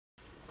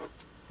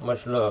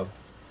Much love.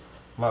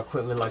 My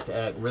equipment like to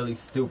act really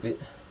stupid,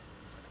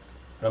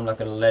 but I'm not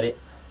gonna let it.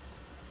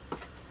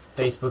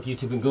 Facebook,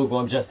 YouTube, and Google.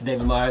 I'm Justin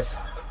David Myers.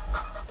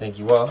 Thank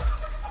you all.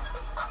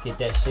 Get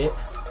that shit.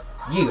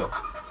 Yeah.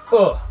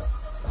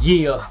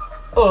 Yeah.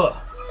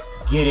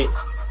 Get it.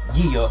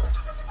 Yeah.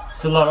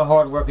 It's a lot of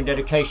hard work and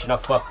dedication I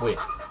fuck with.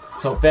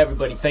 So if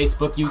everybody,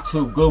 Facebook,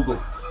 YouTube, Google,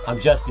 I'm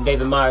Justin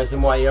David Myers,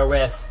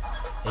 MYERS,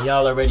 and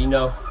y'all already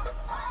know.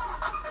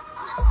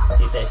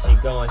 Get that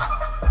shit going.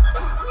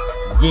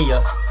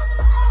 Yeah.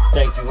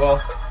 Thank you all.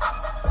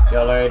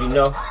 Y'all already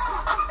know.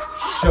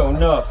 Sure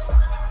enough.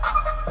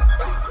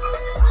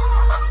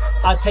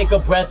 I take a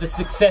breath of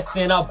success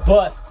and I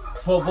bust.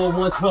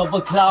 12:01, 12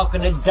 o'clock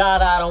on the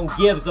dot, I don't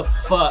give a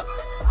fuck.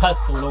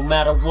 Hustle no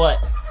matter what.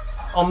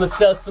 I'ma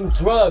sell some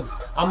drugs.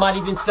 I might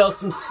even sell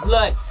some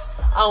sluts.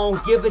 I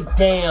don't give a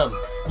damn.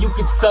 You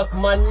can suck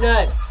my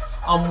nuts.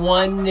 I'm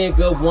one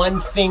nigga,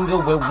 one finger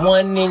with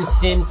one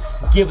inch in.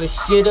 Give a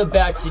shit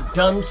about your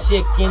dumb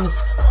chickens.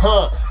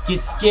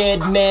 Get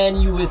scared,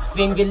 man, you is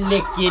finger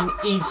licking.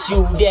 Eat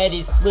you, that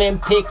is slim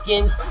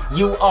pickings.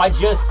 You are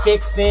just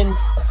fixins.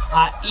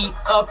 I eat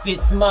up,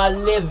 it's my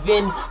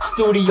living.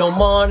 Studio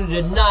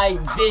monitor, night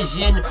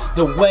vision.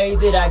 The way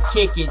that I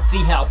kick it,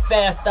 see how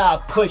fast I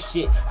push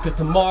it. Cause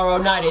tomorrow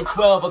night at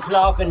 12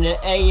 o'clock in the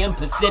AM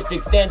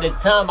Pacific Standard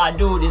Time, I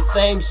do the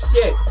same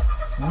shit.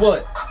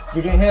 What?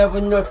 Didn't have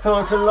enough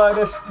time to light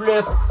a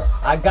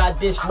spliff? I got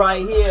this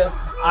right here.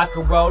 I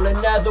could roll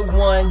another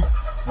one.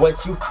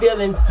 What you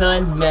feeling,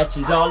 son?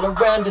 Matches all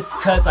around us,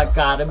 cause I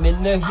got them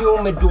in the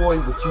humidor.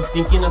 What you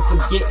thinking I'm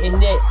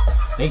forgetting it?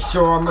 Make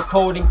sure I'm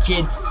recording,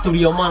 kid.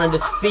 Studio monitor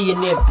seeing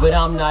it, but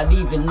I'm not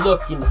even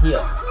looking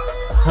here.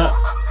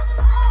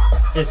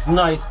 It's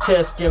nice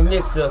testing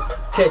mixer,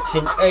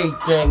 catching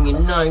everything,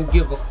 and I ain't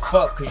give a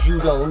fuck, cause you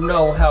don't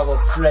know how a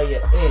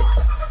player is.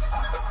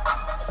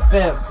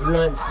 Fat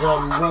blunts,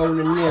 I'm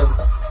rolling them.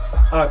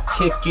 I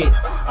kick it.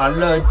 I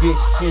love this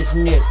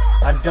shiznit.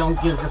 I don't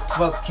give a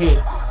fuck,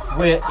 kid.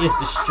 Where is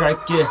the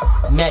striker?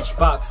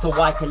 Matchbox so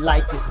I can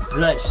light this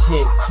blunt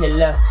shit,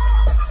 killer.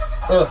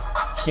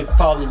 Shit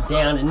falling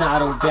down and I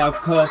don't doubt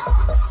cuz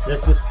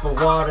this is for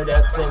water,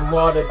 that same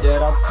water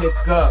that I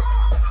pick up.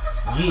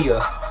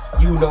 Yeah,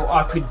 you know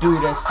I could do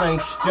that same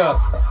stuff.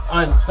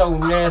 I'm so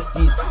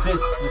nasty,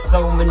 sis, for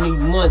so many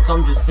months.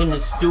 I'm just in the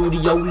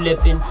studio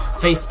living.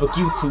 Facebook,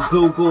 YouTube,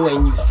 Google,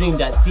 and you stream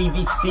that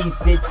TV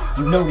sees it.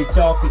 You know that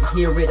y'all could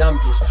hear it. I'm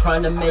just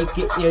trying to make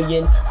it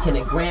alien. Can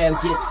a gram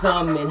get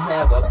some and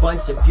have a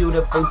bunch of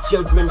beautiful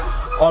children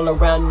all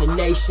around the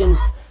nations?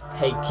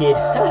 Hey kid.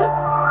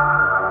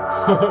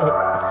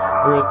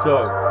 Real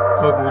talk.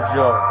 Fucking with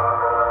y'all.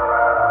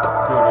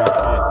 Do this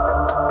shit.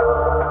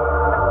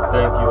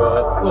 Thank you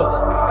all.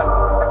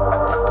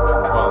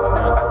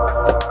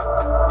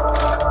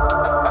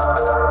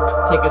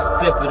 Take a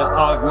sip of the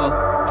agua.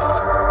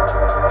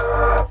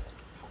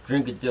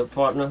 Drink it, dear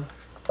partner.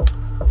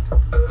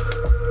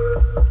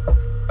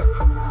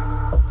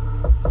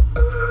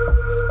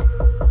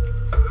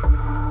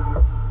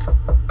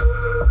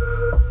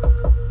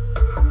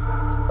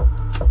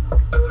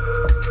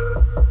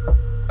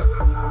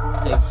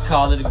 They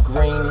call it a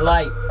green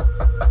light.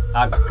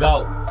 I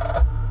go.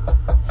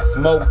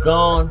 Smoke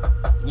gone.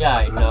 Yeah,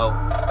 I know.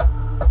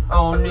 I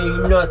don't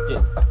need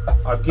nothing.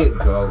 I get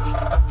ghost.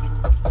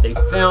 They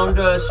found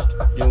us,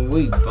 then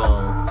we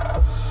bone.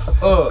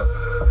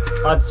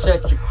 I'd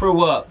set your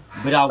crew up,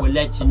 but I would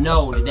let you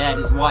know that that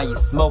is why you're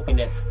smoking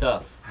that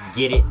stuff.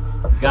 Get it?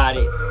 Got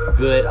it?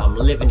 Good, I'm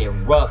living it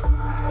rough.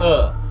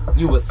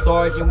 You a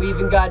sergeant, we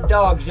even got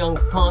dogs, young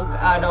punk.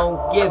 I don't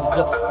give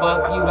a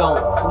fuck, you don't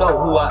know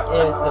who I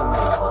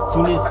am.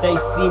 Soon as they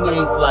see me,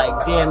 they's like,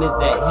 damn, is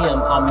that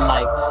him? I'm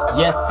like,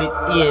 yes it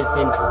is,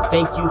 and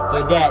thank you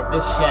for that. The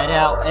shout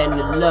out and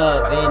the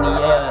love,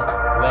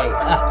 anyway.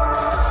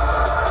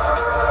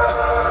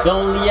 The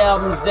only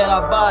albums that I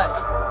bought,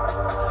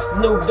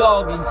 Snoop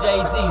Dogg and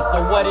Jay-Z,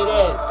 so what it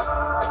is.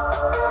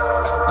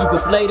 You can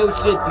play those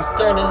shits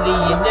eternally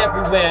and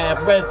everywhere. I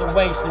have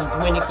reservations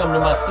when it come to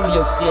my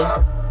studio shit.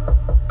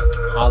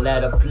 I'll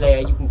let a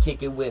player, you can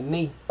kick it with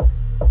me.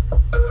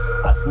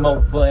 I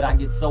smoke bud, I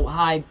get so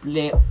high,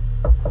 blip.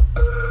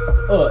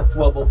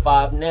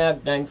 12:05 now,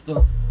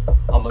 gangster.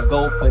 I'ma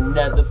go for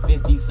another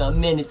 50-some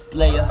minutes,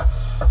 player.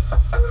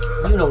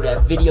 You know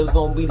that video's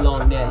gonna be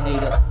long there,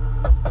 hater.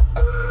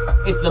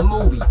 It's a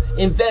movie,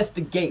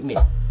 investigate me.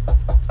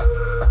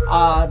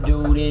 I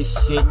do this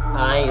shit,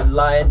 I ain't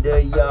lying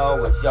to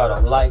y'all. If y'all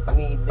don't like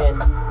me,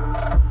 then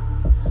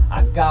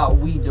I got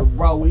weed to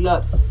roll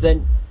up,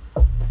 son.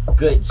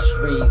 Good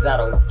trees, I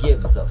don't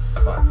give a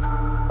fuck.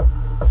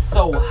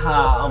 So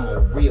high, I'm a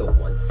real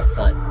one,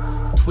 son.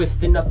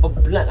 Twisting up a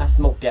blunt, I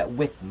smoke that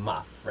with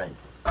my friend.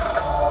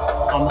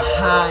 I'm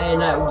high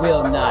and I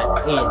will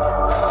not end.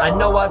 I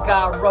know I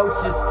got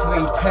roaches to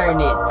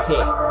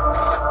eternity.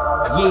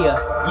 Yeah,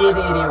 get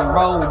it and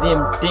roll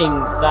them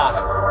things.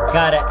 I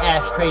got an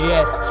ashtray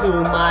that's to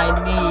my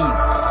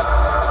knees.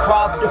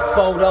 crop the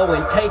photo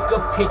and take a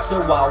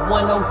picture while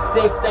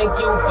 106. Thank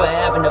you for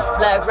having a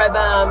flag right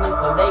behind me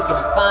so they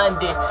can find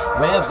it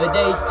wherever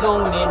they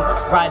tune in.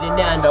 Riding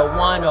down the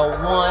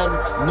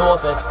 101,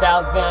 north or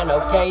southbound,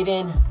 okay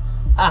then.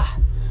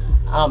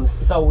 I'm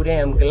so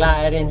damn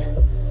gliding.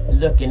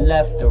 Looking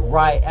left to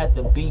right at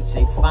the beach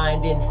they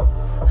finding.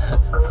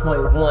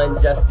 Point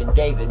 1 Justin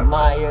David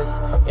Myers,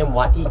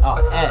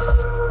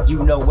 MYERS.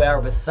 You know where I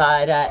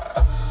reside at.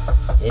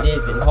 It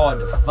isn't hard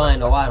to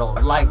find, oh I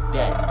don't like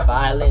that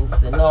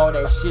violence and all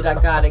that shit. I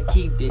gotta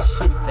keep this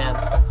shit, fam.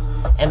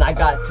 And I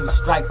got 2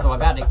 strikes, so I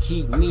gotta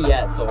keep me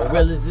at. So a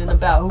real isn't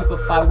about who can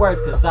fight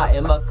worse, cause I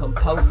am a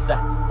composer.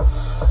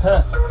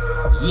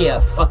 Yeah,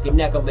 fucking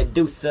Necker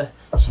Medusa.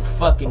 She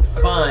fucking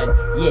fine.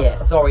 Yeah,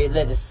 sorry I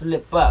let it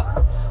slip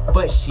up.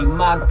 But she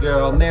my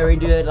girl,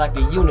 married her like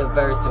the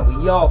universe, and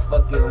we all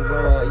fucking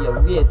world. Yo,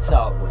 real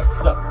talk,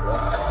 what's up, bro?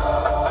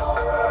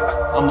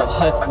 I'm a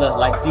hustler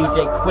like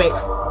DJ Quick.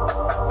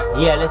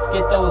 Yeah, let's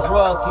get those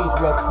royalties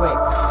real quick.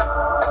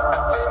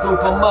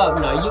 Scoop them up,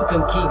 now you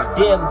can keep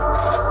them.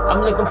 I'm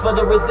looking for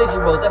the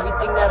residuals,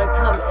 everything that'll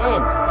come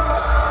in.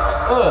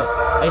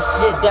 That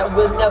shit that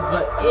will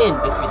never end.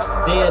 If it's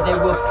there, they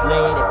will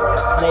play it. If they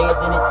play it,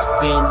 then it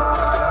spins.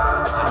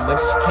 How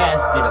much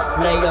cash did a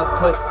player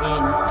put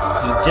in?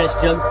 He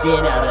just jumped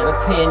in out of the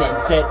pen and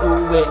said,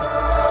 ooh it.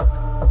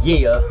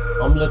 Yeah,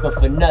 I'm looking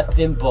for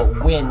nothing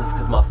but wins,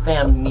 cause my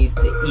family needs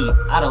to eat.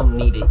 I don't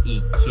need to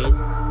eat, kid.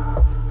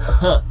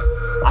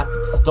 I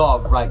could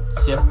starve right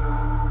here.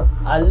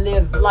 I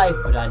live life,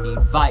 but I need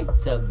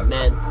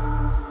vitamins.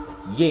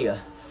 Yeah,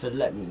 so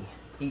let me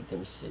eat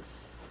them shits.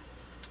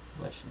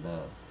 Much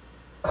love.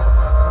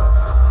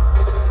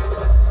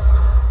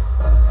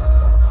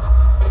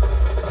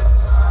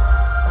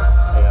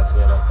 Hey, I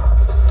feel that.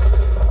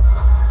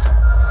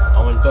 I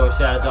want to throw a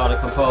shout out to all the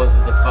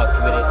composers that fucks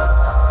with it.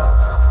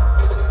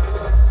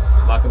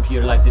 My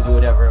computer like to do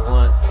whatever it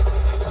wants.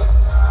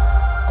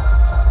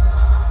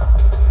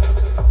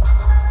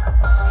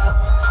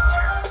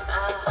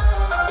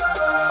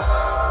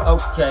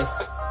 Okay,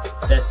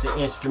 that's the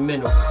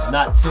instrumental,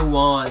 not too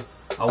on.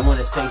 I want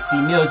to say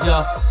C-Mills,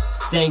 y'all.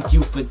 Thank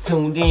you for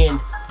tuned in,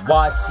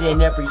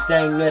 watching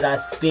everything that I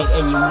spit,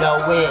 and you know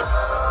it.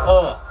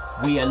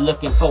 We are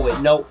looking for it,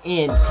 no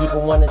end.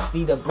 People want to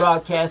see the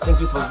broadcast, thank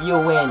you for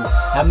viewing.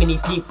 How many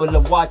people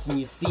are watching?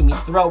 You see me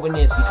throwing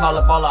this. We call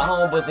up all our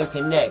homeboys and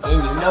connect,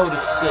 and you know the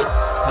shit.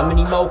 How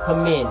many more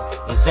come in?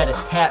 Is that a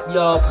tap,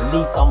 y'all?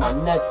 Police on my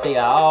nuts, they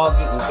are all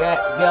getting got,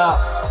 y'all.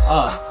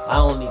 I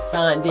only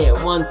signed it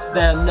once,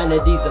 fam. None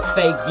of these are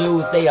fake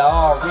views, they are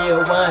all real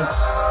ones.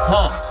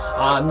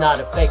 I'm not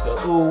a faker,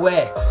 ooh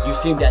eh. You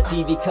stream that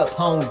TV Cup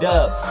home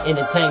dub.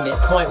 Entertainment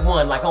point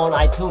 1, like on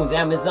iTunes,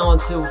 Amazon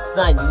too,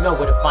 son. You know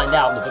where to find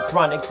out. It's a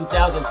Chronic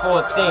 2014.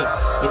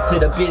 It's to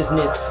the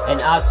business,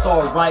 and I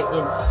start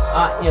writing.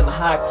 I am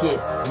high kid.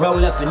 Roll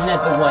up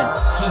another one.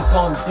 Keep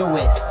on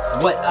doing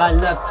what I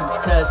love to,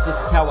 cause this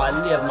is how I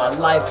live my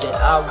life that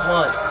I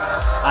want.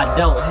 I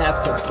don't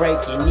have to break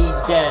your knee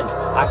down.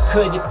 I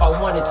could if I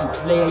wanted to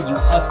play you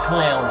a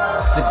clown.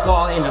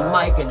 Cigar and a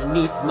mic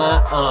underneath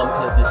my arm,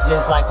 cause it's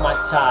just like my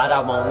child,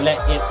 I won't let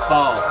it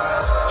fall.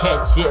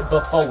 Catch it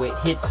before it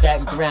hits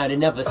that ground.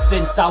 And ever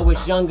since I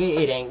was younger,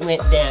 it ain't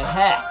went down.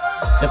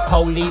 The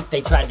police,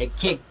 they tried to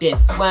kick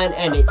this one,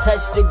 and it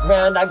touched the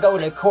ground. I go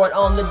to court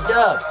on the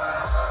dub.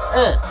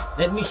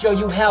 Let me show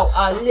you how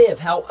I live,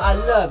 how I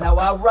love, how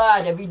I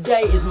ride. Every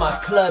day is my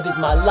club, is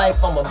my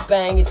life. I'm a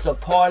bang, it's a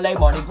parlay.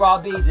 Mardi Gras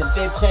beads and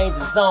 5 chains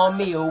is on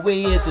me. Oh,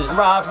 this is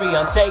robbery.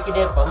 I'm taking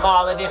it from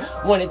all of them.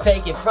 Wanna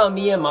take it from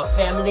me and my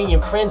family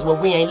and friends, but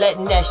we ain't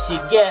letting that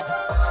shit get.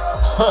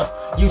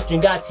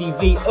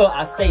 Ustream.tv,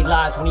 I stay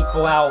live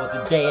 24 hours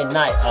a day and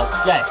night.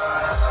 Okay.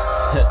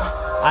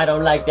 I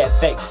don't like that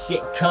fake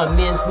shit. Come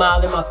in,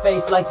 smile in my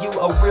face like you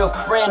a real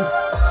friend.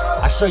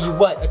 I show you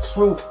what a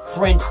true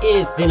friend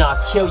is, then I'll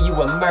kill you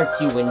and murk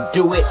you and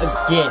do it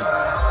again.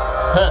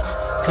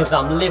 Cause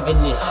I'm living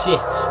this shit.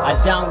 I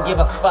don't give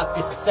a fuck,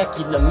 this is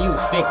secular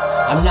music.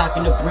 I'm not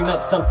gonna bring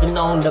up something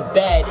on the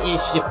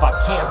bad-ish if I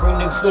can't bring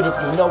the good, if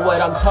you know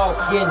what I'm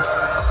talking.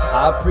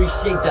 I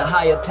appreciate the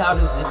higher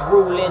powers that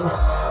ruling.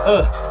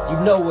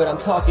 You know what I'm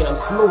talking, I'm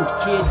smooth,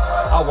 kid.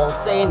 I won't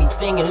say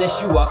anything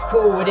unless you are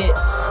cool with it.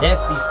 The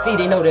FCC,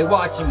 they know they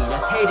watching me,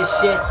 that's hater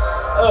shit.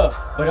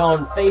 But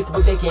on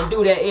Facebook they can't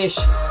do that ish.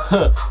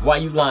 Why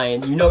you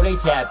lying? You know they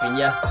tapping,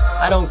 yeah.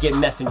 I don't get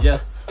messenger.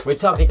 We're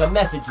talking a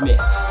message man.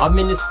 I'm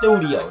in the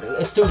studio,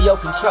 the studio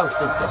control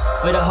center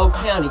for the whole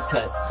county,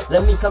 cuz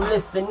let me come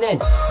listen in.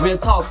 Real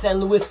talk, San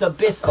Luis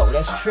Obispo,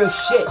 that's true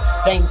shit.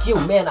 Thank you,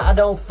 man, I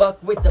don't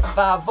fuck with the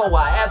 5-0.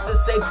 I have to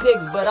say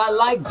pigs, but I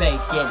like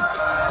bacon.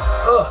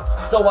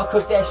 So I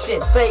cook that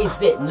shit,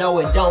 phase it. No,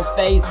 it don't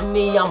phase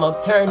me, I'ma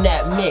turn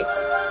that mix.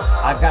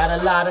 I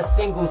got a lot of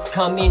singles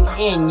coming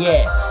in,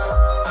 yeah.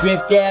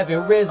 Drift Ave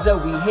and RZA,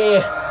 we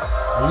here.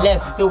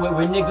 Let's do it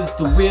where niggas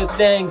do real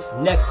things.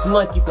 Next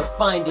month you can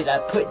find it, I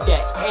put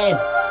that in.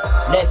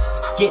 Let's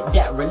get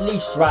that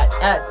release right.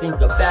 I think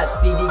about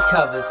CD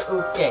covers,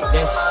 okay,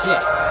 that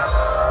shit.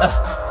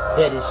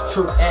 That is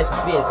true as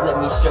biz.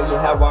 Let me show you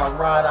how I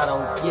ride. I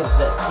don't give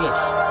a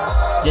ish.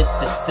 This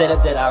the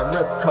setup that I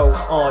recode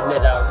on,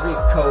 that I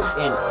recode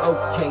in.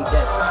 Okay,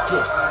 that's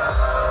it.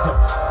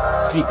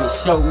 Speakers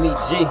show me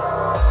G.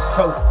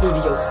 Pro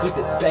studio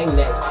speakers bang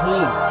that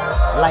clean.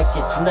 Like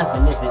it's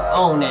nothing, is it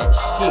on that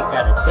shit?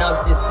 Gotta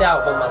dump this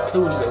out, but my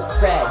studio's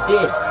cracked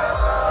in.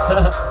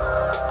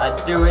 I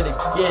do it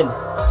again.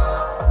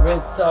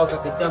 Real talk, I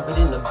could dump it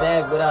in the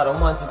bag, but I don't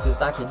want to,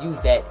 cause I could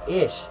use that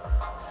ish.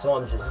 So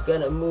I'm just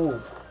gonna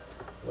move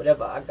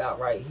whatever I got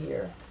right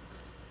here.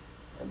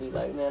 And be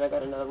like, man, I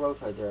got another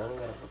roach right there. I don't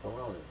gotta fucking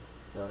roll it.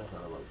 No, that's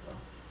not a roach though.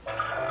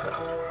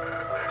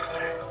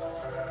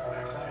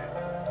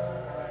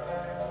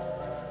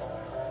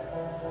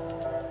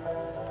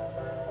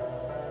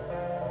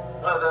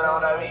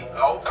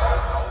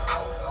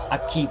 I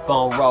keep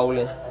on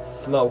rolling,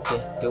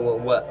 smoking,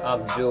 doing what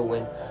I'm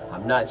doing.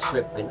 I'm not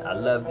tripping. I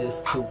love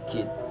this too,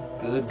 kid.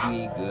 Good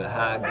weed, good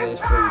high, good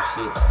fruit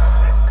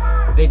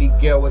shit. Baby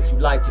girl, what you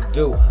like to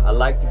do? I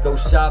like to go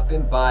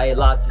shopping, buy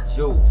lots of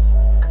jewels.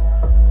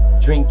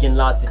 Drinking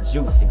lots of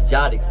juice,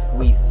 exotic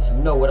squeezes. You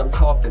know what I'm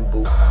talking,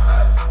 boo.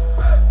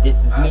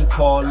 This is me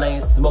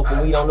parlaying, smoking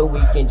weed on the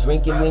weekend,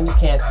 drinking when you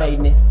can't fade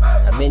me.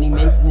 How many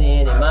minutes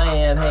in, am I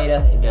am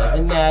hater? It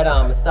doesn't matter,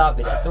 I'ma stop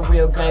it. That's a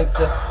real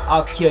gangster.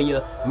 I'll kill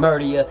you,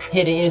 murder you,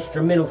 hit an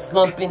instrumental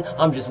slumping.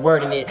 I'm just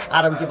wording it.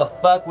 I don't give a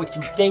fuck what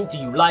you think. Do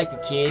you like a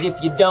kid?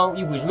 If you don't,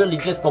 you was really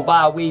just gonna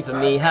buy weed for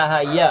me.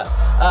 Haha, yeah.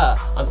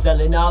 I'm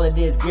selling all of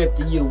this grip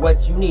to you.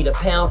 What you need, a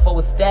pound for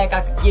a stack?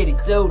 I could get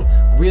it, dude.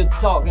 Real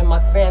talk, and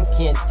my fam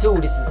can too.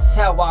 This is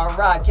how I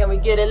ride. Can we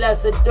get it,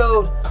 lesser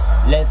dude?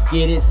 Let's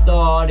get it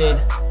started.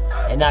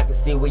 And I can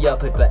see where your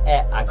people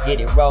at. I get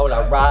it roll,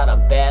 I ride,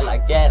 I'm bad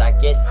like that. I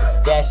get the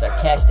stash, I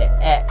cash the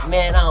act.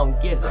 Man, I don't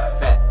give a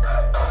fuck.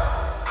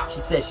 She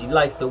said she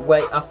likes the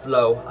way I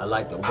flow. I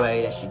like the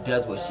way that she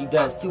does what she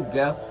does too,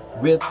 girl.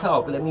 Real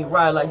talk, let me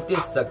ride like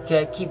this,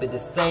 okay? Keep it the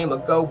same or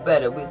go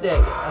better with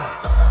that.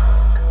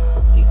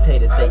 These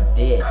haters, they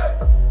dead.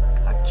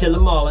 I kill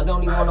them all, I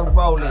don't even wanna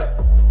roll it.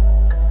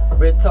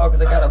 Real talk,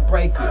 cause I gotta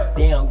break it.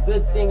 Damn,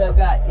 good thing I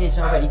got itch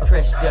already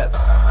crushed up.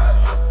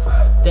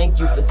 Thank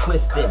you for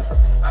twisting.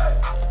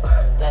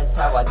 That's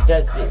how I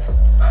does it.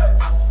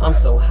 I'm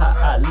so hot,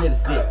 I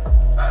lives it.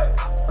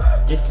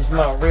 This is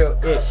my real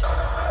ish.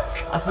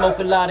 I smoke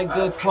a lot of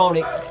good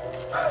chronic.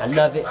 I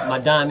love it, my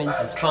diamonds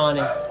is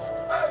fawning.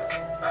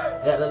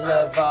 That I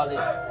love all it.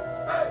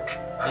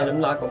 And I'm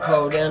not gonna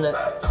pull down it.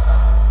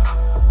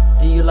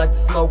 Do you like to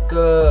smoke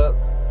up?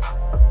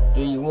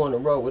 Do you wanna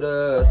roll with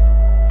us?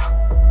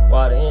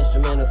 While the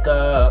instrumental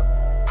stop,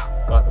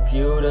 my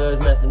computer's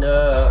messing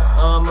up.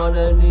 I'm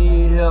gonna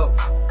need help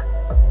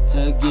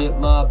to get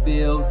my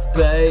bills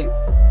paid.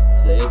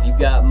 So if you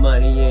got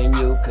money and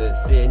you could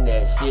send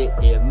that shit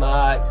in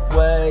my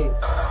way,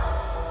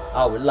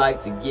 I would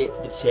like to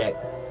get the check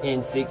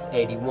in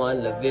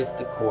 681 La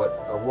Vista Court,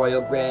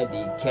 Arroyo,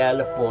 Grande,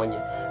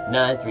 California,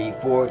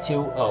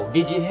 93420.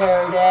 Did you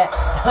hear that?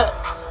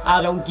 I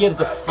don't give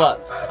a fuck.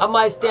 I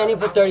might stand here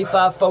for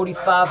 35,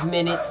 45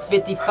 minutes,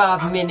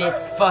 55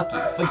 minutes. Fuck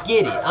it,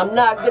 forget it. I'm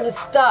not gonna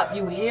stop,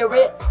 you hear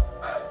it?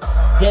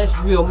 That's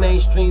real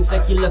mainstream,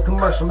 secular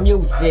commercial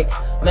music.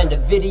 Man, the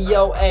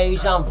video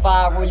age, I'm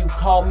viral. You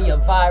call me a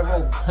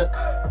viral.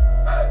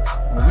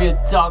 Real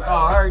talk,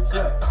 I heard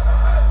you.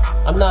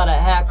 I'm not a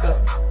hacker.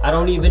 I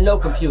don't even know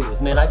computers,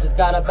 man. I just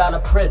got up out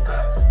of prison.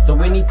 So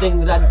anything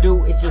that I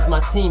do, it's just my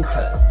team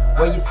cuss.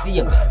 Where you see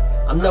him at?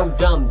 I'm no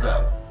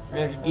dum-dum.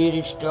 Let's get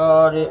it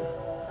started,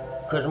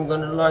 cause I'm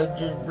gonna light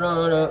this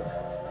blunt up.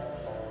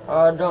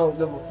 I don't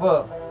give a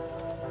fuck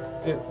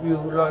if you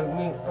like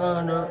me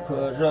or not,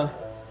 cause I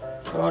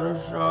got a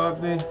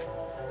Sharpie.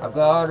 I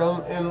got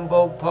them in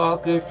both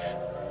pockets.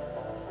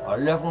 I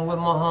left them with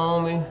my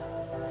homie,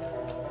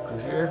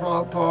 cause here's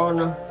my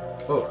partner.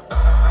 Yeah.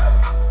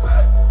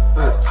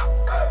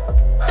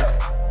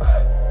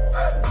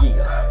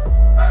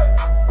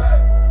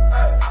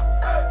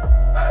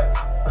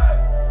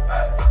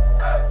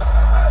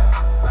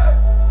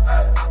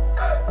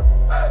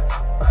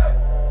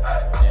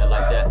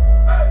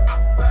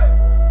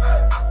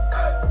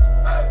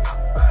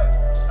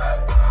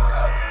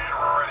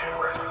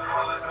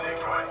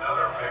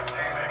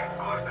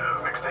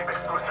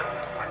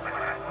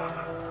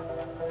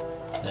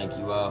 Thank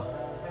you all.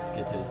 Let's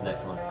get to this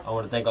next one. I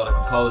want to thank all the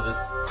composers.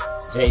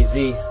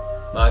 Jay-Z,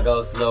 My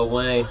Ghost, Lil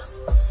Wayne,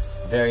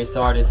 various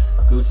artists,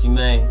 Gucci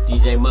Mane,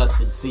 DJ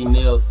Mustard, C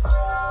Mills,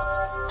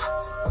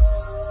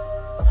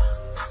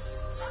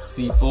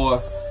 C4.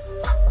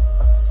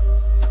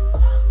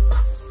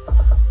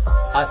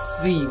 I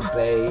see you,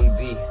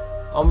 baby.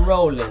 I'm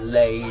rolling,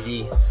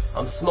 lady.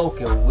 I'm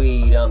smoking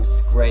weed, I'm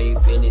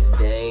scraping, it's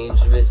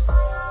dangerous.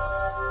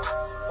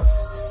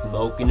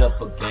 Smoking up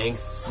a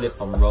gangster slip,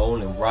 I'm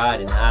rolling,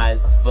 riding high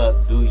as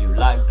fuck. Do you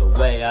like the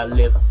way I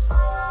live?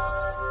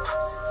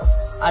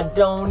 I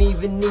don't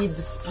even need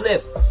the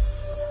split.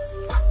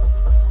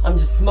 I'm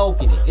just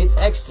smoking it, it's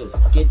extra.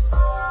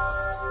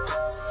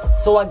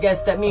 So I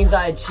guess that means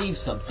I achieved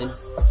something.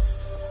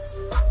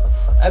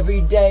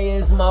 Every day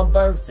is my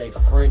birthday,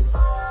 friend.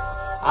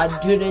 I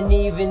didn't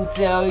even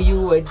tell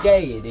you what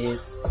day it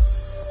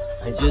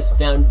is. I just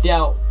found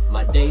out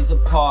my day's a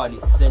party,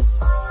 son.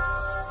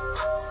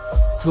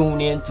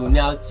 Tune in, tune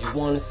out, you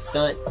wanna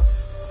stunt.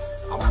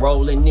 I'm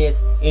rolling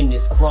this in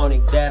this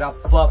chronic that I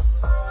puff.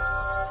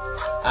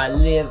 I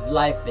live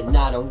life and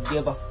I don't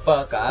give a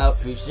fuck. I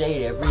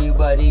appreciate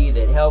everybody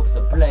that helps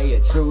a player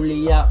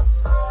truly out.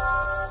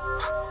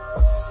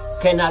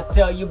 Can I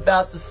tell you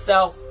about the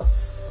South?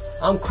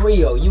 I'm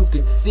Creole, you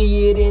can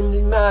see it in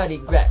the Mardi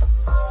Gras.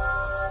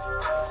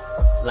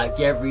 Like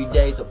every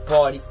day's a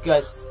party,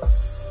 cuz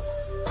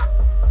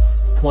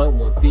point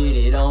one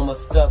fitted on my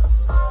stuff.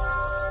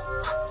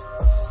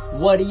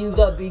 What do you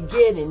up be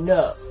getting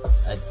up?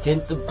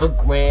 1/10 of a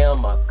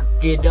gram, I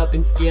cook it up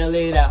and scale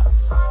it out.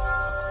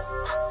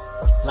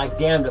 Like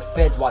damn, the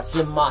feds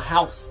watching my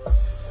house.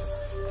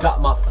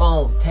 Got my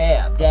phone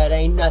tab, that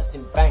ain't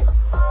nothing, bang.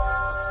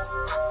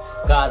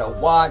 Got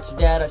a watch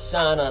that'll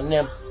shine on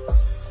them.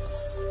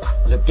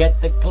 Look at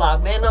the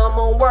clock, man, I'm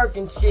on work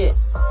and shit.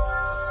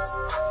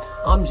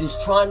 I'm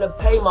just trying to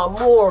pay my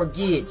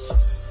mortgage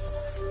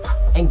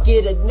and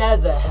get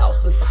another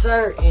house for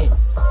certain.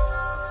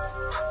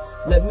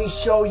 Let me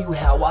show you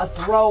how I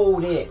throw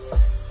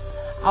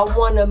this. I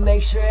wanna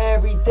make sure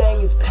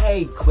everything is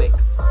paid quick.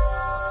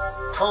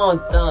 On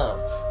thumb,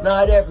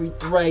 not every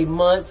 3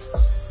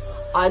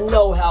 months. I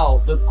know how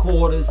the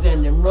quarters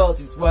and them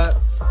royalties work.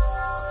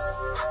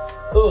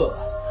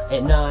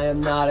 And I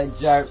am not a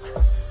jerk.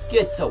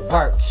 Get to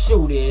work,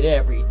 shoot it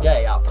every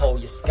day. I pull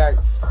your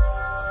skirts.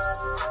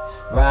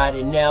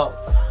 Riding out,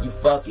 you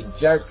fucking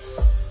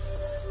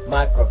jerks.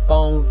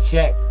 Microphone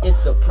check, it's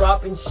the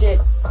prop and shit.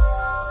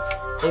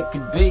 It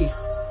could be,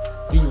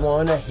 do you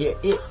wanna hear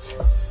it?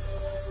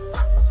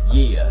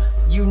 Yeah,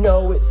 you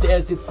know it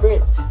says it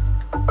fits.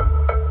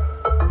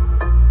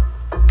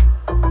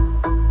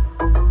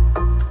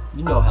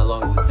 You know how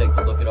long it would take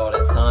to look at all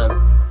that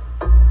time.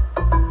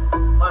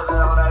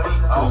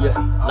 Do you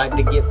like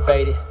to get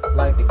faded?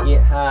 Like to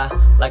get high?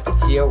 Like to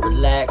chill,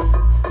 relax?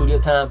 Studio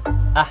time?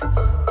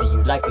 Do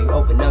you like to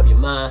open up your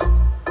mind?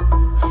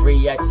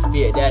 Free at your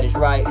spirit, that is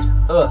right.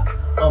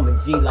 I'm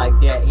a G like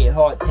that, hit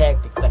hard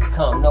tactics. I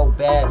come no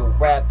battle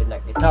rapping,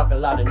 like they talk a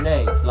lot of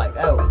names. Like,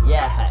 oh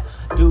yeah,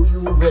 do you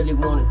really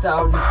wanna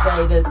totally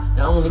say this?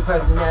 The only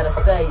person that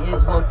I say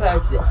is one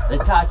person,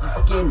 Natasha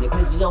Skinner,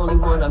 cause she's the only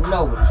one I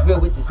know. It's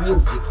real with this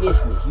music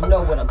ishness, you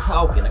know what I'm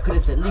talking. I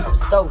could've said Lisa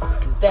Stosa,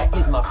 cause that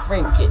is my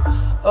friend kid.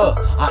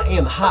 I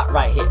am hot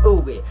right here,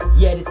 ooh it.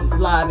 Yeah, this is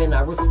live and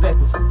I respect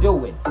what you're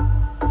doing.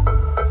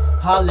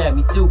 Holla at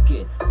me, Duke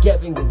it.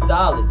 Kevin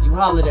Gonzalez, you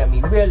hollered at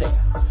me, really?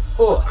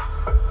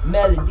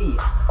 Melody,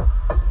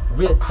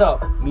 real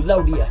talk,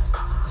 Melodia.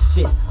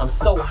 Shit, I'm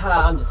so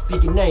high, I'm just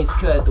speaking names,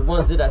 cause the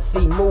ones that I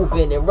see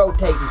moving and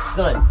rotating,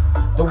 son.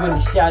 Throwing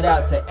a shout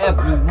out to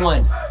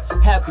everyone.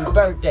 Happy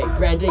birthday,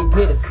 Grande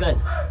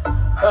Peterson.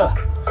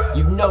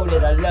 You know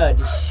that I love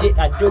this shit.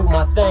 I do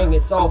my thing,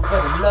 it's all for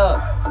the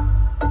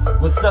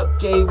love. What's up,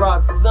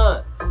 J-Rock's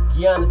son?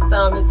 Kiana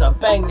Thomas, I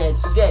bang that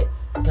shit.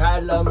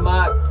 Kyla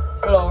Mock,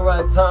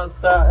 Flora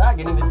Tonstar, I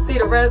can even see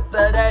the rest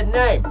of that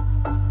name.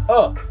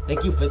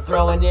 Thank you for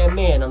throwing them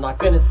in. I'm not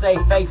gonna say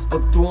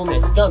Facebook through them,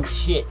 that's dumb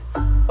shit.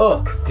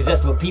 Cause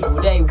that's what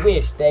people they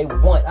wish, they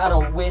want. I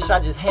don't wish, I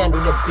just handle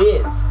the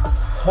biz.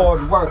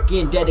 Hard work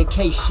and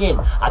dedication.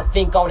 I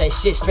think all that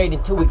shit straight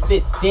into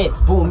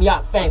existence. Boom,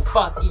 yacht, fang,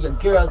 fuck you, your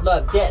girls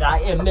love that. I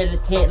am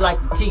militant like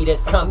the tea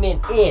that's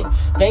coming in.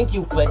 Thank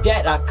you for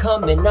that, I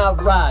come and I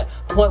ride.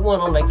 Point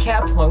one on the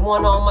cap, point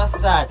one on my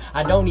side.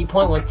 I don't need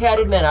point one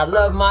tatted, man, I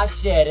love my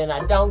shed. And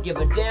I don't give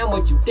a damn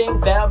what you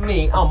think about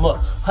me. I'm a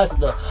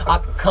hustler, I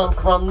can come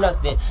from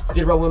nothing.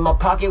 Zero in my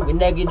pocket with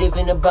negative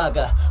in a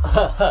bugger.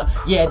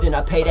 Yeah, then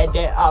I pay that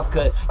debt off,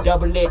 cause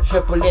double it,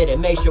 triple it,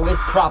 and make sure it's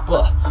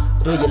proper.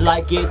 Do you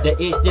like it? The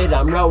itch that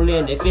I'm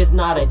rolling. If it's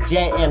not a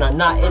jet and I'm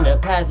not in the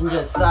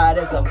passenger side,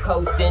 as I'm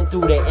coasting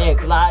through the air,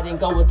 gliding,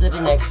 going to the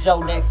next show,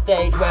 next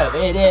stage, wherever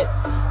it is,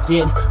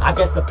 then I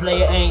guess a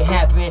player ain't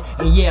happen.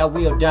 And yeah,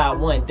 we'll die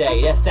one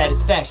day. That's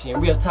satisfaction.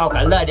 Real talk,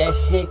 I love that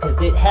shit, cause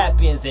it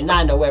happens and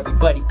I know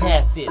everybody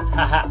passes.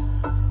 Haha.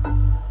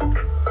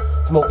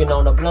 Smoking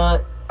on a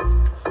blunt.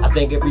 I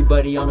think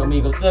everybody on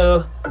Omegle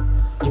too.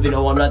 Even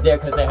though I'm not there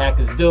cause the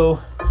hackers do.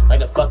 Like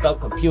to fuck up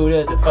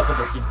computers and fuck up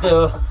what you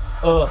do.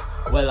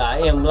 Well, I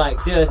am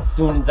like this. As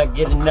soon as I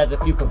get another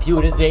few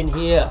computers in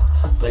here,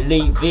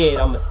 believe it,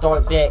 I'ma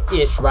start that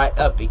ish right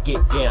up and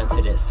get down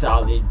to that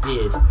solid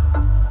biz.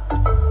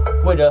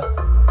 With the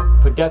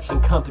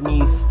production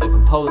companies, the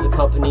composer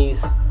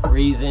companies,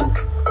 Reason,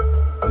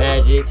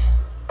 Magic,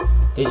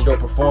 Digital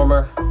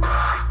Performer.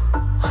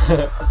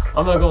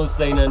 I'm not gonna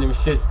say none of them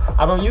shits.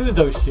 I don't use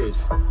those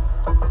shits.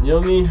 You know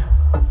what I mean?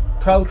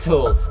 Pro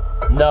Tools,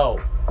 no.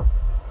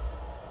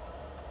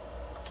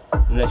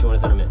 Unless you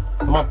want to send them in.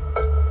 Come on.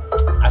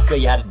 I'll show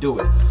you how to do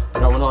it.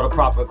 Throwing all the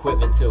proper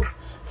equipment too.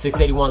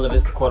 681 La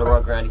Vista,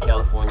 Arroyo, Grande,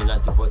 California,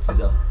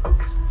 92420.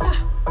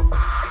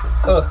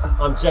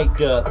 I'm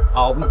J-Dub,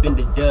 always been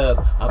the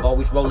dub. I've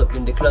always rolled up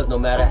in the clubs no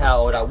matter how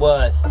old I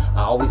was.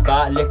 I always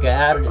buy liquor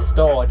out of the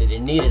store,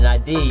 didn't need an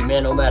ID,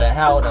 man, no matter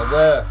how old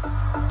I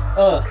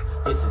was.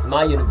 This is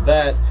my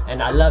universe,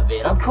 and I love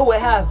it. I'm cool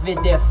with half of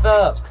it, that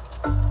fuck.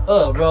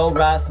 Roll,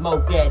 ride,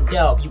 smoke that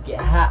dope. You get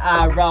high,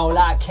 I roll,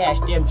 I cash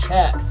them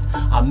checks.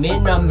 I'm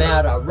in, I'm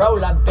out, I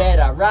roll, I bet,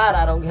 I ride,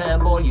 I don't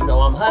gamble. You know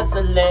I'm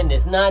hustling,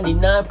 it's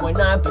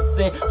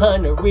 99.9%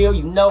 unreal.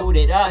 You know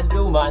that I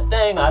do my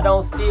thing, I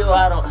don't steal,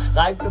 I don't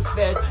like the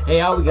feds.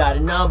 Hey, all we got a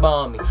number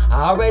on me.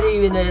 I already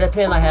even in the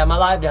pen, I have my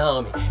life to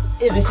homie.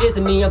 Isn't shit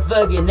to me, I'm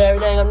fucking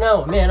everything I'm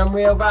knowing. Man, I'm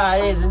real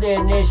right, isn't it?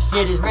 And this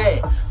shit is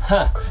red.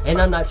 And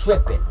I'm not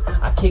tripping.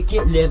 I kick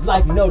it, live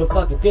life, you know the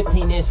fucking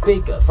 15-inch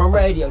speaker. From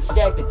Radio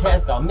Shack to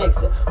Tesla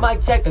mixer. Mic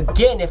check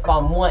again if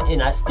I'm wanting.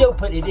 I still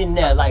put it in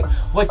there like,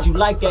 what you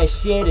like that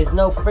shit is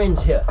no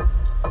fringe here.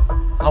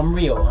 I'm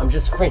real, I'm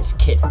just French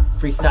kid.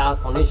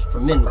 Freestyles on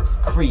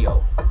instrumentals,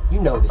 Creole.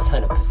 You know this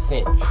 100%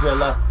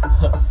 Triller.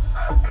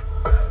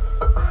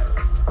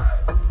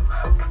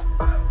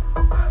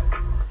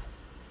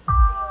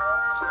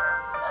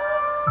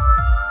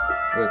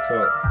 What's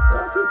up?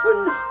 Why keep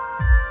putting this?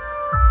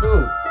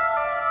 Dude.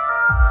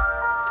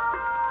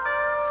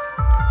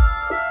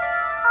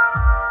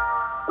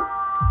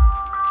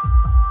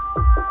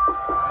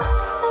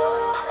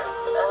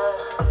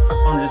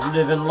 I'm just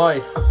living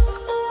life,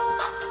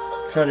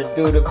 trying to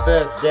do the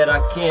best that I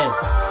can.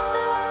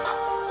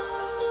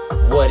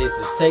 What is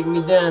this? Take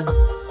me down.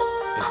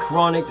 The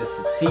chronic, the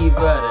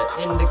sativa,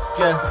 the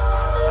indica.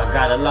 I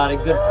got a lot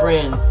of good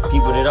friends,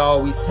 people that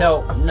always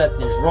help.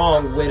 Nothing's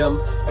wrong with them,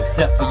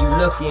 except for you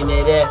looking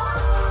at us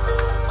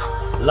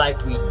like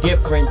we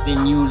different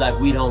than you, like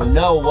we don't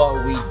know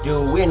what we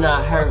do. We're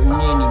not hurting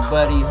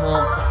anybody,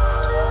 huh?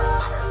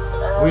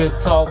 Real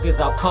talk is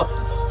I pump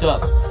the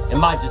stuff.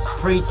 Am I just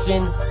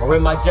preaching, or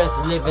am I just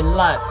living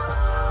life?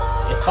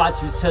 If I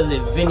choose to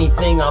live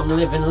anything, I'm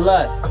living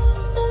lust.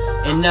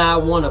 And now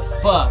I wanna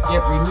fuck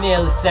every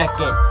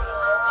millisecond.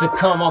 So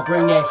come on,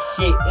 bring that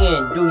shit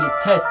in, do you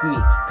test me?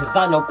 Cause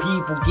I know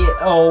people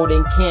get old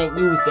and can't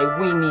use their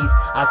weenies.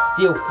 I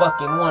still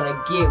fucking wanna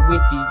get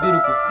with these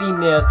beautiful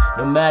females,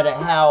 no matter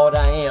how old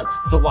I am.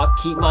 So I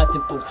keep my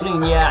temple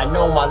clean, yeah, I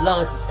know my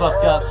lungs is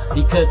fucked up,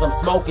 because I'm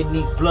smoking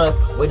these blunts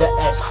with an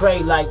ashtray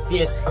like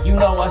this. You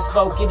know I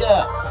smoke it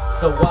up,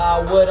 so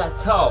why would I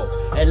talk?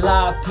 And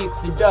lie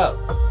picks it up.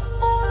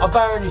 I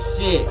burn the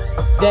shit,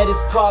 that is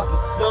proper,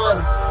 son.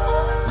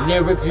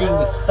 Lyrically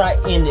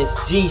reciting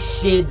this G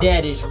shit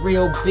that is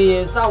real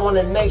biz. I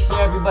wanna make sure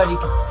everybody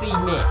can see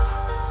me.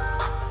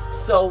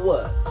 So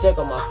what? Check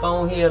on my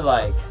phone here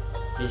like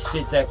this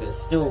shit's acting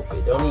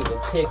stupid. Don't even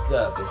pick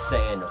up. It's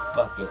saying the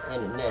fucking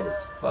internet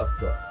is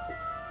fucked up.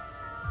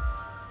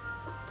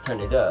 Turn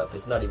it up.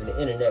 It's not even the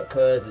internet,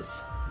 cuz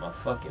it's my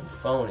fucking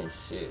phone and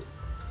shit.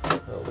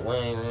 Oh,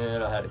 Wayne,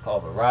 man, I had to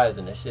call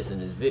Verizon. That shit's in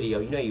this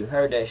video. You know you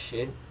heard that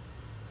shit.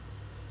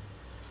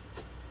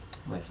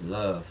 Much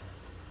love.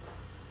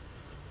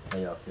 How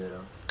y'all feel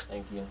though?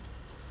 Thank you.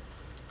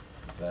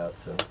 It's about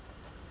to.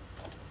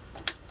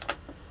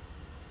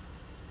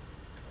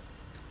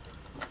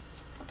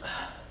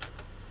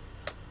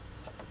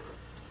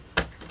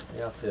 How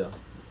y'all feel?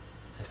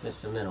 It's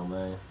instrumental,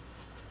 man.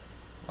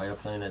 Why y'all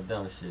playing that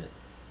dumb shit?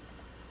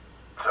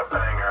 It's a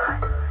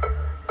banger.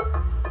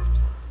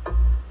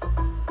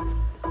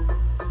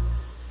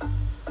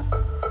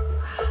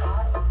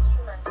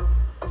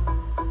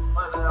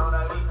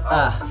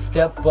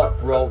 Step up,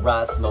 roll,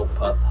 ride, smoke,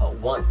 puff. Her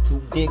wants to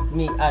dig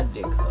me, I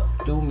dig her.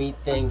 Do me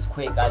things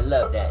quick, I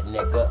love that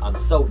nigga. I'm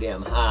so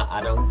damn high,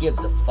 I don't give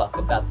a fuck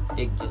about the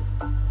figures.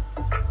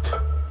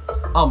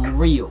 I'm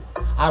real,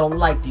 I don't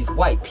like these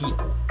white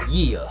people.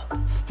 Yeah,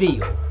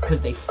 still,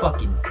 cause they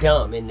fucking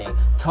dumb and they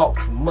talk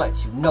too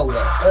much, you know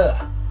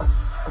that,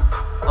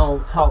 I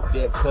don't talk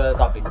that cuz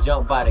I've been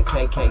jumped by the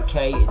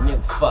KKK and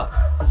them fucks.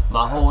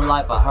 My whole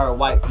life I heard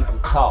white people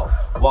talk.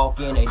 Walk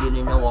in, they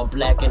didn't know I'm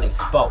black and they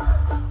spoke.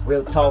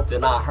 Real talk,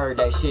 then I heard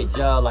that shit,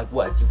 y'all. Like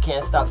what? You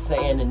can't stop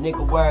saying the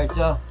nigga words,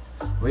 y'all.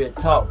 Real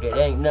talk, that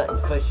ain't nothing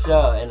for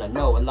sure. And I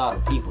know a lot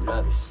of people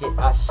love the shit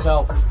I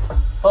show.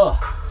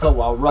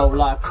 So I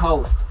roll, I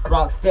coast.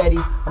 Rock steady,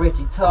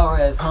 Richie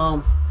Torres,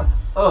 homes.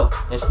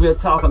 It's real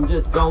talk, I'm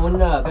just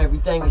going up.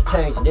 Everything is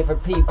changing,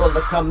 different people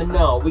are coming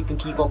on. We can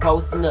keep on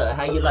posting up,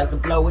 how you like to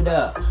blow it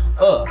up?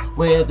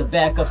 Where's the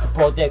backup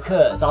support that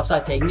cuz?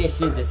 Offsite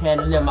technicians is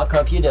handling my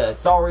computer.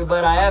 Sorry,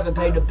 but I haven't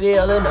paid the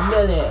bill in a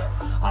minute.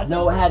 I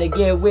know how to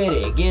get with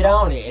it, get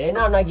on it, and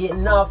I'm not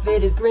getting off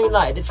it. It's green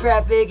light, the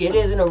traffic, it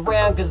isn't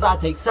around cause I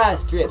take side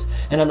strips.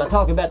 And I'm not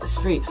talking about the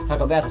street,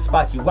 talking about the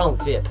spots you won't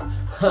tip.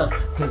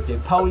 Cause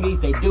the police,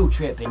 they do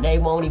trip and they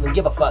won't even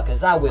give a fuck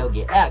cause I will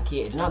get out,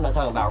 kid. And I'm not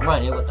talking about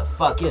running, what the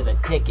fuck is a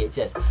ticket?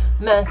 Just,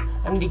 man,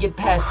 I need to get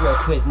past real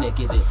quiz, Nick.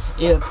 Is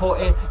it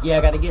important? Yeah,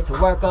 I gotta get to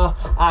work on.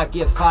 I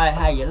get fired,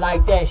 how you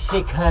like that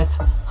shit, cuz?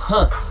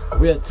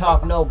 Real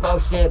talk, no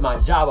bullshit. My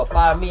job will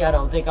fire me, I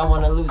don't think I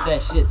wanna lose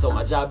that shit, so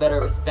my job better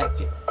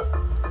respect it.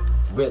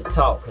 Real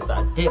talk, cause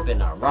I dip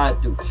and I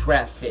ride through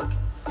traffic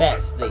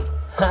fastly.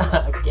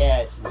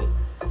 Cash me.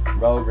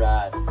 road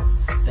ride,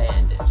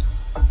 standing.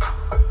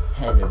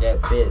 Handle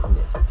that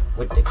business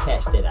with the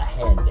cash that I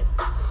handle.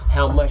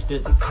 How much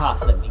does it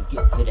cost? Let me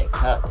get to that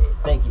carpet.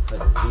 Thank you for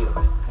the bill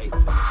that paid for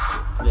this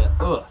shit.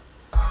 Yeah,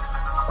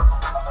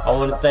 I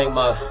want to thank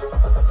my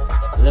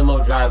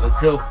limo drivers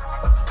too.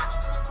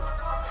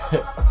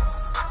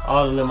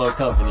 All the limo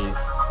companies.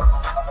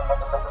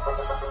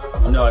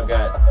 You know I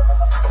got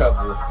a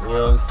couple, you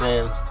know what I'm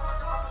saying?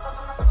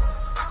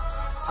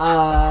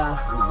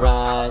 I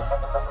ride.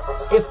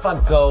 If I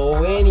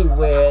go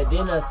anywhere,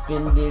 then I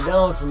spend it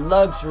on some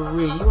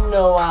luxury. You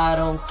know I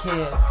don't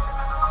care.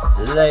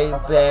 Lay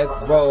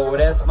back roll,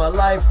 that's my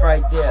life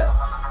right there.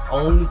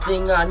 Only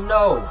thing I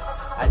know,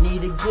 I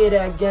need to get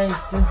that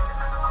gangster.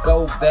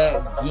 Go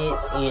back, get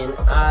in.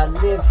 I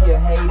live here,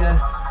 hater.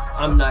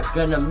 I'm not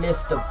gonna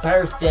miss the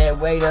birthday,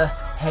 waiter.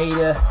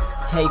 Hater,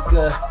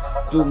 taker,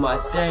 do my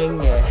thing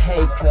and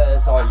hey,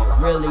 cuz are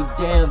you really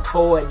down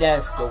for it?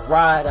 That's the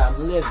ride I'm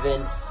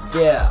living,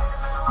 yeah.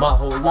 My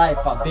whole life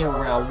I've been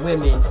around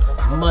women,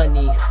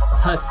 money,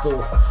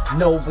 hustle.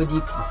 Nobody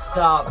can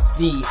stop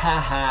me,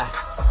 haha.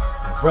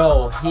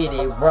 Bro, hit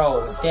it,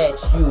 bro,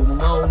 that's you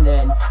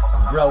moaning.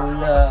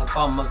 Roll up,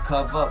 I'ma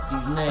cover up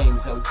these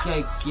names,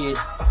 okay, kid?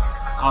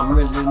 I'm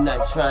really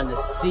not trying to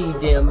see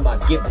them. I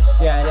give a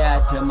shout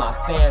out to my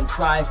fam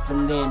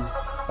trifling,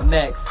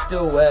 Max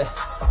Stewart,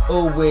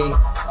 Uwe,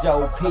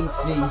 Joe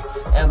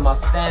PC, and my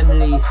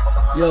family.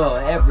 Yo,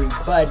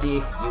 everybody,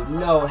 you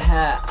know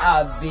how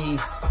I be.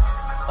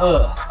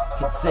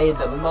 Can say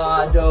the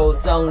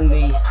mottos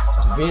only.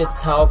 Real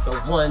talk, the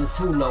ones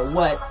who know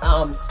what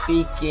I'm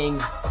speaking.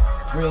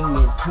 Bring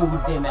it to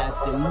them, ask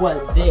them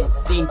what they're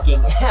thinking.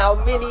 How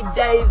many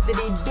days did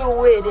he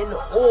do it in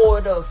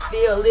order to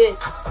feel it?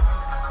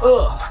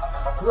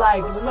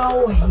 Like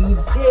no he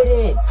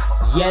didn't.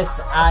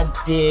 Yes I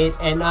did,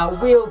 and I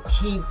will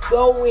keep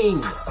going.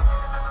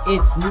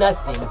 It's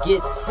nothing,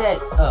 get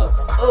set up,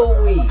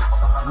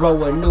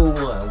 throw a new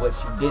one.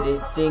 What you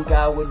didn't think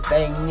I would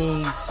bang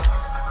these?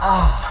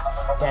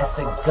 That's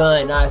a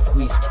gun, I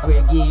squeeze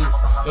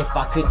twiggies. If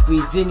I could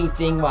squeeze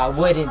anything, why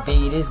wouldn't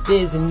be this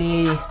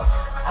business?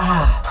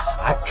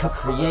 I could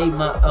create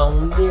my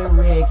own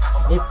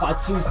lyrics. If I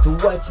choose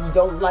to, what you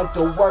don't like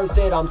the words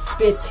that I'm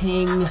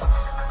spitting.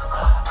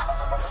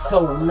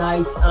 So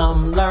nice,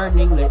 I'm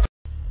learning that.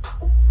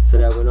 So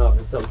that went off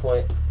at some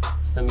point.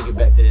 So let me get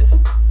back to this.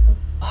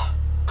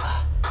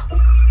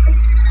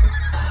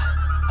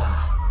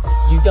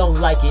 You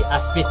don't like it, I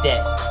spit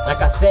that.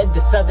 Like I said,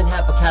 the southern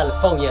half of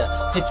California,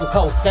 Central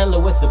Coast, San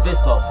Luis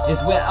Obispo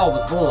is where I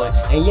was born.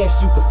 And yes,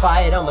 you can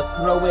fire it, I'ma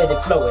throw it and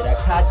flow it. I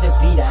caught the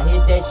beat, I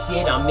hit that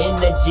shit, I'm in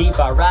the Jeep,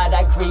 I ride,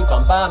 I creep,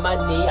 I'm by my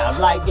knee, I'm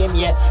like him,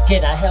 yeah.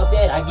 Can I help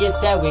it? I guess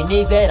that we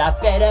need it. I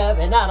fed up,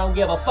 and I don't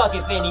give a fuck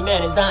if any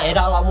man is dying.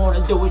 All I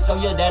wanna do is show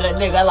you that a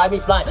nigga like me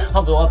flying.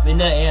 I'm go up in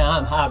the air,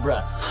 I'm high,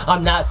 bruh.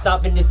 I'm not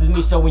stopping, this is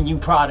me showing you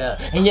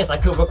product. And yes, I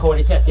could record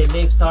it, test it,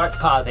 mix, start,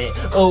 pause it.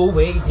 Oh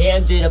wait,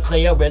 damn, did a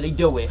player really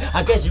do it?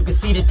 I guess you can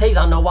see the taste,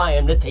 I know I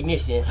am the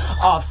technician.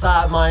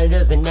 Offside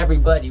monitors and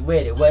everybody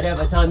with it.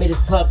 Whatever time it is,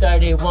 Club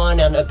 31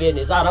 on the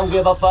business. I don't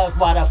give a fuck,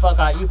 why the fuck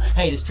are you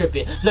haters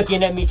tripping?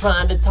 Looking at me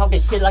trying to talk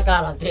this shit like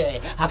I don't dare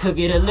it. I could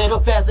get a little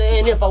faster,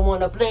 and if I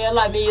wanna play it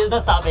like me, is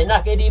not stopping.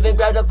 I could even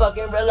grab the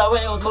fucking real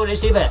way and move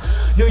this shit back.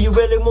 Do you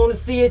really wanna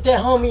see it, that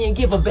homie, and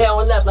give a bow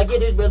and laugh like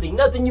it is really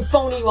nothing, you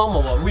phony? I'm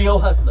a real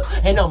hustler,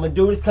 and I'ma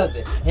do this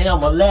cousin, and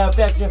I'ma laugh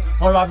at you,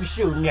 or I'll be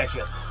shooting at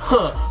you.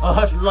 A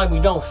hustler like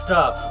me don't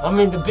stop. I'm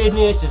in the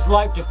business just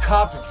like the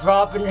cops are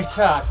dropping the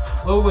chops.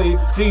 Oh wait,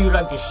 do you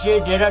like the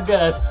shit that I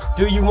does?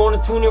 Do you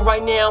wanna tune in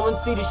right now and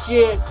see the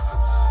shit?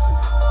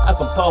 I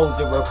compose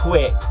it real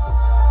quick.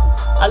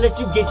 I let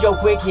you get your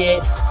quick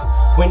hit.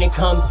 When it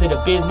comes to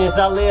the business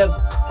I live,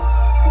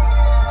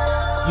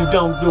 you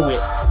don't do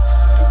it.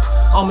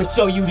 I'ma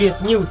show you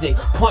this music.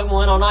 Point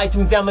one on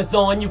iTunes,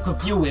 Amazon, you can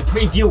view it,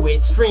 preview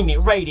it, stream it,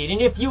 rate it. And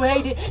if you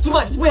hate it, you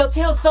might as well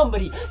tell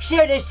somebody.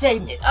 Share that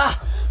statement.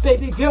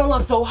 Baby girl,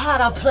 I'm so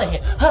hot, I'm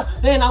playing.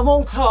 Then I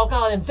won't talk,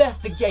 I'll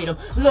investigate them.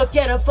 Look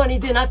at her funny,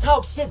 then I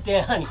talk shit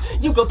there, honey.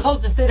 You can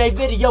post this to their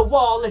video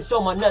wall and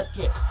show my nuts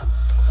kid.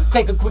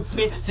 Take a quick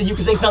spit so you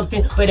can say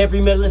something, but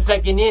every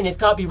millisecond in it's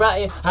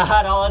copyrighted. I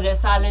hide all that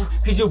silence,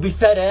 cause you'll be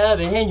set up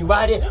and you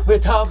write it. Real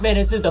talk, man,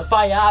 this is the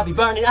fire, I'll be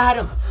burning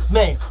items.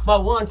 Man, my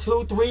 1,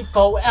 2, 3,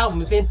 4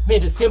 albums in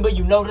mid-December,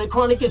 you know the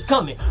chronic is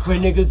coming. Where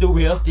niggas do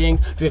real things,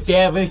 drift the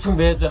average from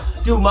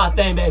RZA. Do my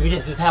thing, baby,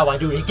 this is how I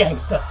do the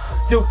gangster.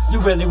 Do you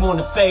really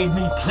wanna fade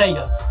me,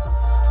 player?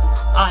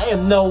 I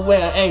am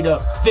nowhere, hater.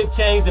 Flip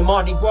chains and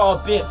Mardi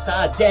Gras bips,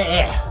 I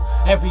dare.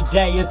 Every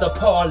day is a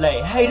parlay,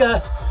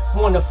 hater.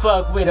 Wanna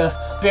fuck with a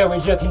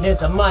Behringer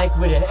condenser mic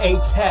with an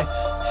 8-track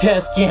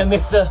test cam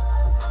mixer.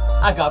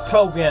 I got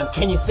programs,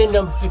 can you send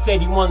them?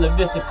 681 the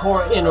Vista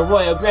Court in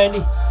Arroyo,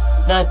 Grande.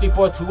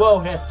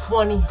 93420, that's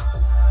 20.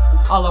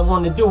 All I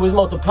wanna do is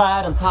multiply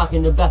it. I'm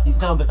talking about these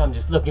numbers, I'm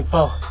just looking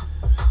for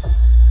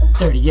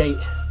 38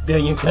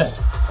 billion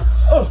cuts.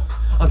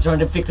 I'm trying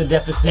to fix a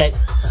deficit.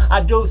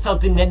 I do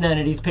something that none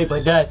of these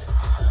people does.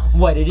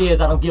 what it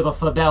is. I don't give a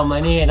fuck about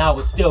money, and I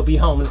would still be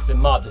homeless and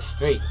mob the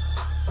street.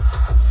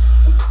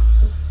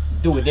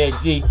 Do it there,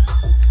 G.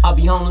 I'll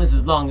be homeless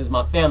as long as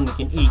my family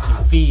can eat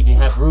and feed and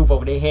have a roof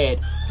over their head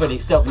for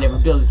themselves and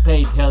every bill is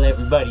paid. Hell,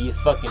 everybody is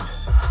fucking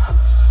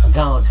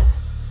gone.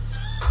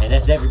 And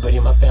that's everybody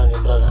in my family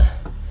and bloodline.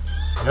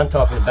 And I'm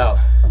talking about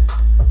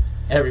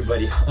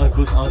everybody,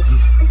 uncles,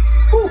 aunties.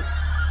 Whew.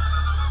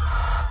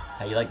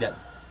 How you like that?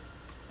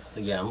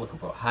 So yeah, I'm looking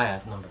for a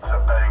high-ass number. It's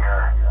a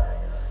banger.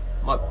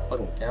 My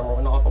fucking camera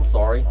went off, I'm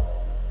sorry.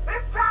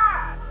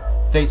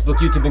 Facebook,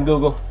 YouTube, and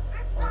Google.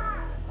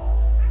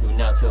 Do it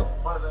now too.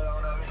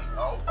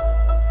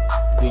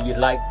 Do you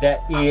like that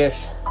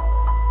ish?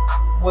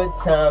 What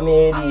time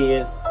it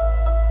is?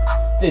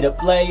 Did a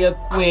player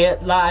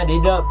quit? Light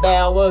it up,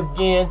 bow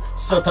again.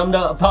 Showtime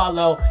to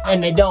Apollo,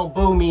 and they don't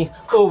boo me.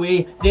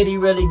 Ooh-wee, did he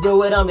really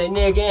do it? I'm the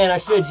nigga and I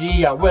should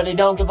G. I really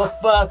don't give a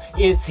fuck.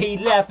 Is he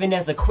laughing?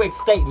 That's a quick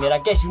statement. I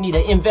guess you need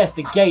to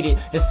investigate it.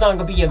 The song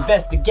will be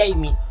investigate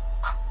me.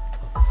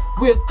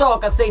 Real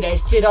talk, I say that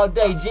shit all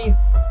day, G.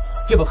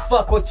 Give a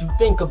fuck what you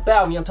think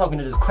about me. I'm talking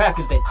to those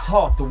crackers that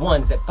talk, the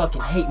ones that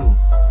fucking hate me.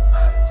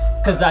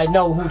 Cause I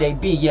know who they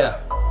be, yeah.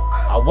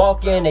 I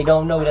walk in, they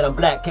don't know that I'm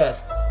black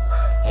cast.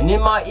 And in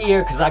my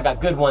ear, cause I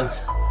got good ones.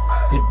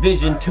 Good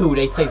vision too,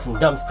 they say some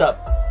dumb stuff.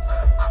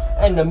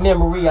 And the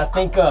memory I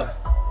think of.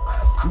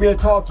 Real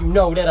talk, you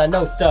know that I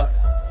know stuff.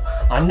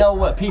 I know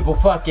what people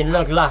fucking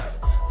look like.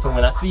 So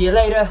when I see you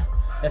later,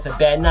 that's a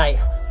bad night.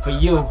 For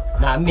you,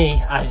 not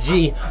me,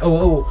 IG.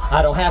 Ooh,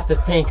 I don't have to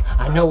think,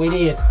 I know it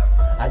is.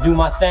 I do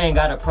my thing,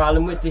 got a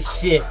problem with this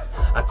shit.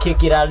 I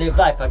kick it, I live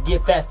life, I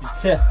get faster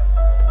too.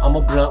 I'm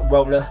a blunt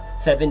roller,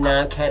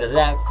 7'9"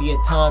 Cadillac, Fiat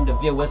Tom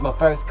DeVille was my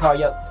first car,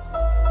 yup.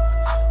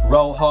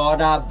 Roll hard,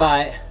 I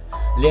buy it.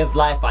 Live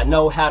life, I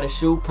know how to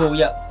shoot pool,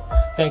 yup.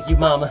 Thank you,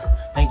 mama.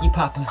 Thank you,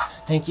 papa.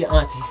 Thank you,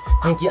 aunties.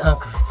 Thank you,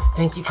 uncles.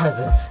 Thank you,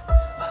 cousins.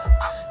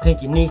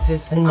 Thank you,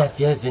 nieces and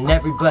nephews and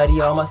everybody,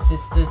 all my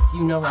sisters.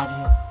 You know I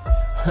do.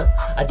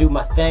 I do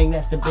my thing,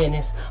 that's the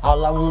business.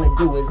 All I wanna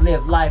do is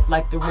live life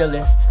like the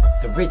realest,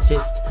 the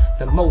richest,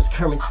 the most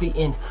currency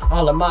in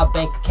all of my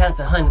bank accounts.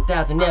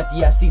 100,000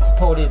 FDIC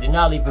supported, and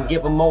I'll even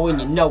give them more, and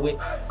you know it.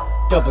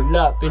 Double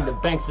up in the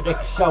bank so they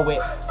can show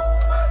it.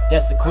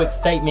 That's a quick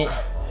statement.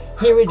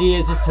 Here it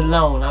is, it's a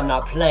loan, I'm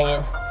not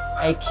playing.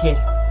 Hey kid,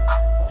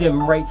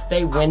 them rates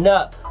they went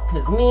up.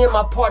 Cause me and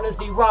my partners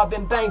be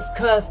robbing banks,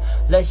 cuz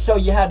let's show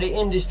you how the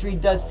industry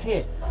does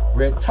hit.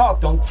 Real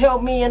talk, don't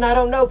tell me and I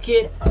don't know,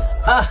 kid.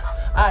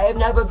 I have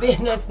never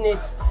been a snitch.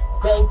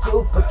 Thank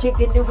you for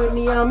kicking it with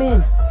me, I'm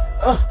in.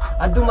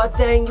 I do my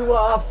thing, you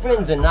are our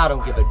friends, and I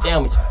don't give a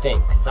damn what you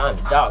think, cause I'm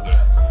the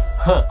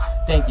dog.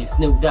 Thank you,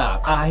 Snoop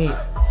Dogg. I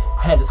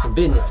handle some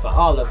business for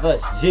all of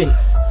us, jeez.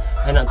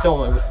 And I'm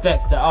throwing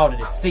respects to all of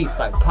the seats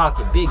like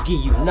Pocket,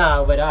 Biggie, you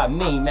know what I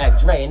mean, Mac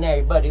Dre, and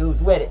everybody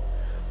who's with it.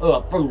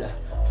 I'm from the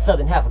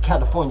southern half of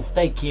California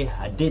state, kid.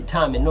 I did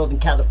time in Northern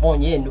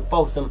California in New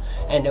Folsom,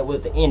 and that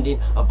was the ending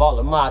of all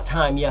of my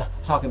time, yeah.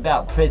 Talking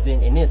about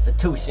prison and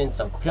institutions,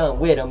 I'm done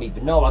with them,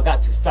 even though I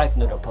got 2 strikes,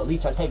 and the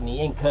police are taking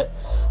me in, cause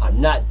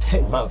I'm not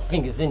taking my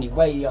fingers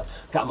anyway, yeah.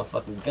 Got my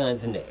fucking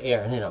guns in the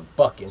air, and then I'm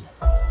bucking.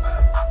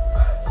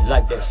 You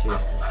like that shit?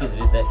 Let's get to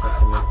this next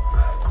instrument.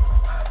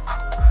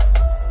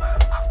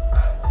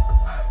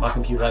 My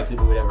computer likes to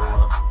do whatever it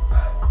wants.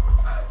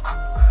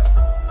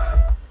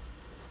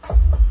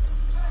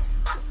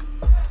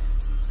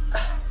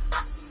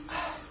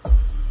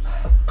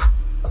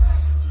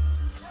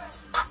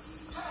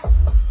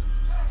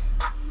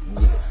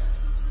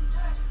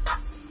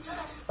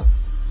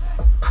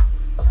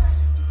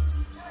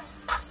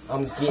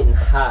 I'm getting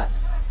hot,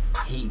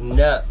 heating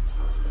up.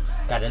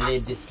 Gotta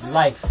live this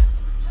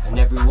life, and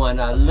everyone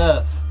I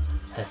love.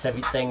 That's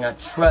everything I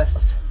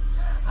trust.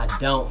 I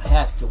don't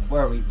have to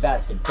worry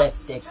about the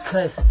death that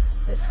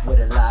cuts. That's what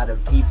a lot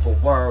of people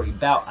worry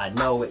about. I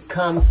know it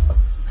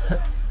comes.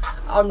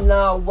 I'm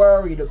not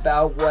worried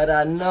about what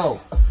I know.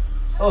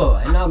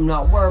 And I'm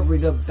not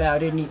worried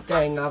about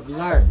anything I've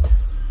learned,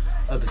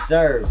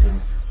 observed,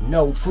 and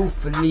know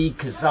truthfully,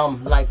 cause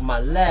I'm like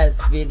my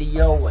last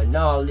video and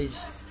all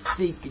this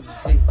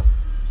secrecy.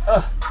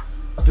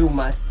 Do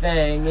my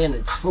thing in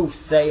a truth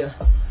sayer.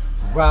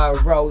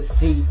 Ride road,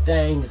 see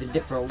things a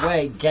different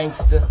way,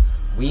 gangster.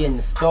 We in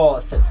the store,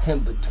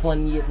 September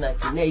 20th,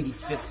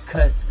 1986,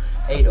 cuz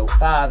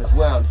 805 is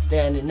where I'm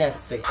standing,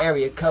 that's the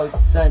area code,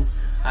 son.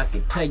 I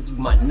can tell you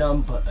my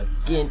number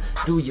again,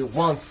 do you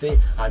want it?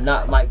 I'm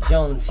not Mike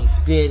Jones, he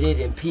spit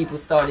it and people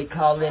started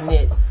calling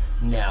it.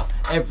 Now,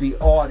 every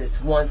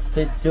artist wants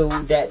to do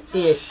that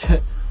ish.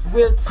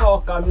 Real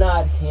talk, I'm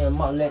not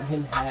him, I'll let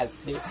him have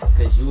it.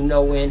 Cause you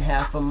know in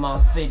half of my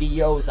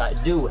videos I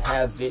do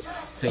have it.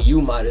 So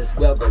you might as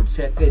well go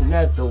check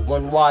another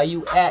one while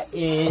you at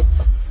it.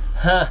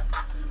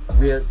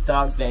 Real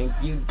talk, thank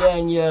you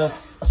Daniel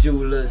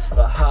Jewelers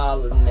for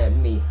hollering at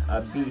me.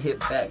 I be hit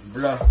back,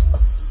 bro.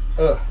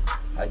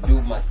 I do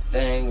my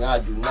thing, I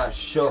do not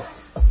show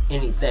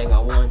anything. I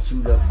want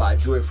you to buy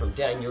jewelry from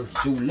Daniel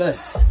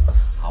Jewelers.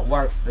 I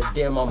work for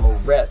them, I'm a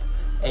rep.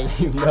 And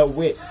you know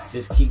it,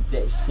 just keep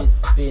that shit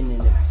spinning.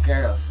 The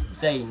girls,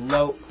 they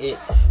know it.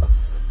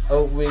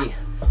 Oh we,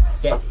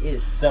 that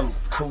is some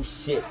cool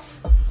shit.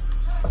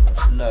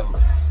 Love,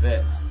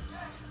 respect.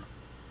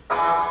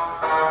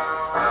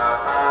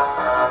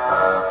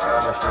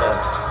 Much love.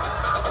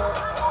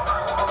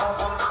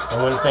 I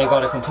want to thank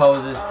all the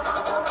composers.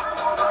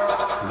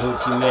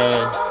 Gucci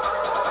Man,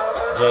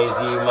 Jay-Z,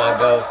 My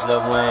Ghost,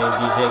 Lil Wayne,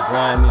 DJ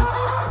Grimy,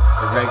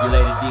 the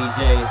regulated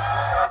DJs,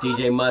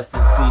 DJ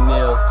Mustard, C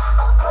Mills.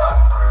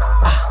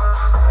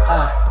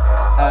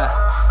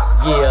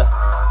 Yeah,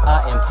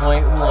 I am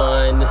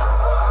 .1.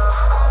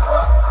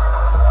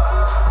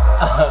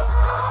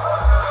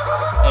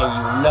 And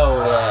you know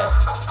that.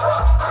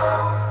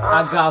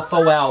 I got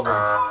 4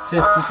 albums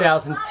since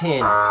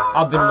 2010.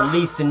 I've been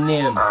releasing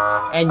them,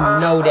 and you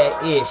know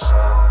that ish.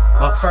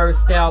 My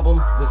first album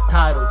was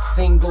titled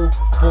Single,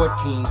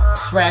 14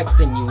 tracks,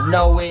 and you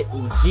know it,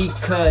 OG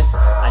cuss.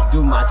 I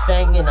do my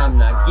thing and I'm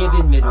not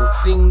giving middle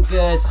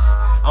fingers.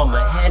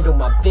 I'ma handle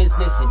my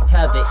business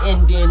until the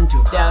ending.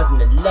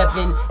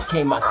 2011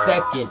 came my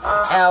second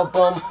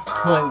album,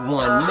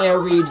 .1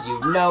 Married, you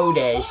know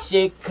that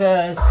shit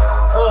cuss.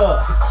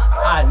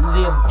 I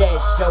lived that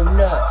show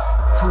up.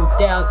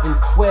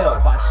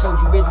 2012, I showed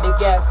you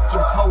rhythmic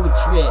African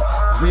poetry.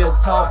 Real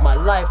talk, my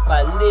life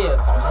I live.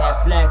 I'm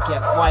half black,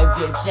 half white,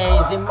 dip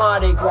chains and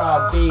Mardi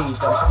Gras beads.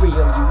 I'm Creole,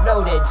 you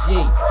know that G.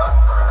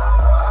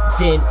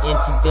 Then in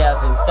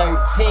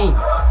 2013,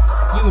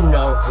 you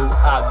know who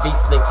I be,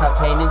 slick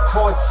cocaine and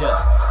torture.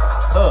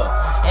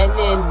 And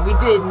then we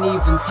didn't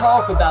even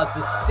talk about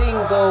the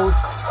singles.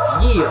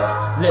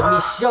 Yeah, let me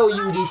show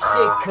you this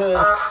shit,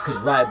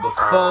 cause right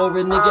before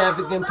rhythmic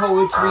African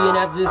poetry and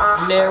after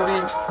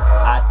married,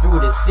 I threw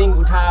the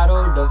single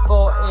titled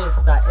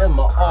Divorced. I am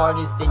an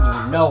artist and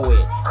you know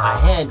it. I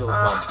handle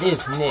my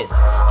business,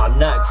 I'm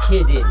not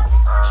kidding.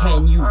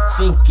 Can you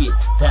think it?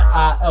 That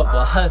I of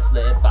a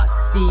hustler, if I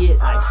see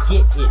it, I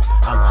get it.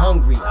 I'm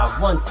hungry, I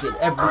want it.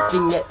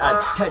 Everything that I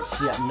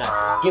touch it, I'm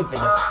not giving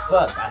a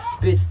fuck. I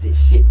spits this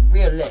shit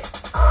really.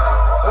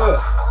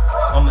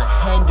 I'ma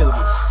handle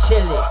this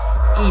chili.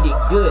 Eat it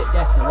good,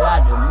 that's a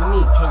lot of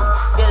me. Can you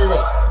feel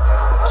it?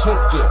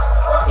 Kick it,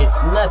 it's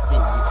nothing,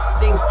 you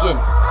thinking.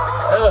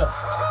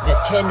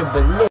 That's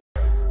cannibalism.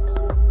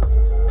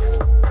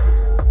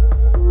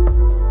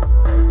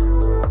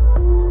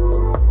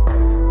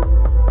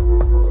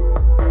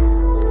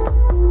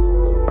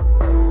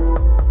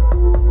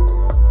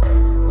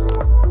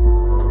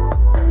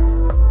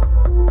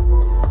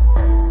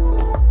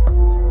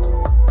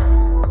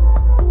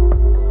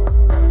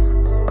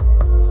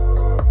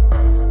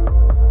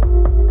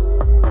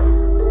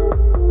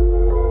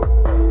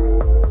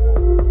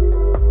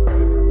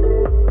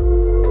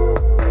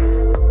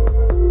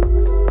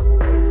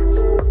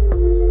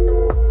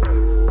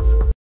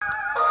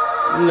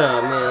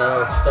 Nah, man, I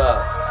don't stop.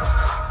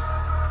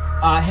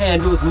 I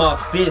handles my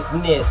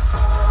business.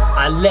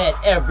 I let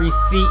every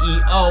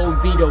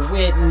CEO be the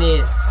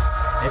witness.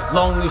 As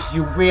long as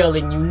you real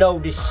and you know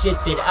the shit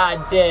that I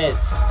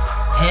does.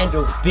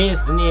 Handle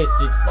business,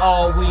 it's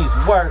always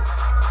work.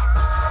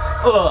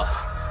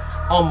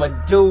 I'ma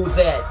do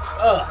that.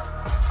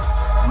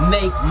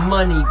 Make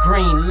money,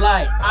 green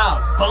light. I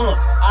bump,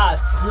 I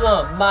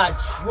slump my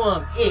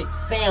trunk. It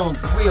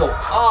sounds real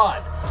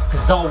odd.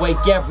 Cause I'll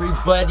wake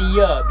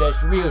everybody up,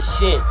 that's real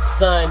shit,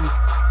 son.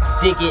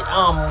 Dig it,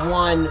 I'm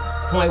 1.1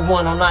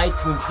 on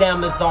iTunes,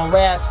 Amazon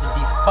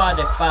Rhapsody,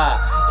 Spotify.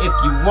 If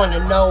you wanna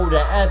know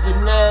the other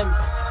names,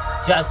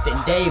 Justin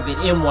David,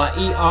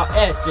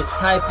 M-Y-E-R-S, just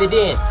type it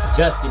in.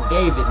 Justin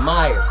David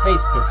Myers,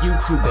 Facebook,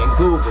 YouTube, and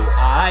Google.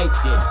 Alright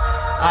then,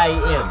 I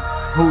am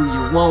who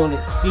you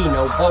wanna see,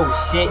 no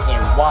bullshit.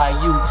 And why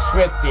you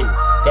tripping?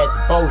 That's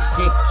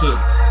bullshit, kid.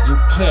 You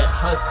can't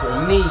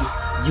hustle me.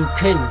 You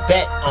couldn't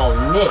bet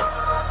on this.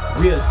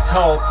 Real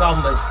talk,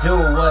 I'ma do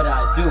what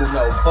I do,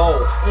 no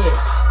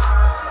bull-ish.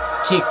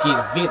 Kick it,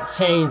 VIP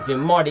chains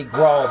and Mardi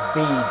Gras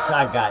beads.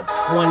 I got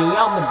 20,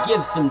 I'ma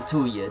give some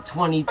to you.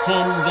 2010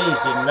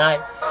 vision, I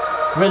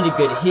really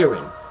good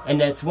hearing. And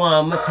that's why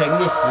I'm a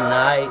technician,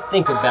 I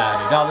think about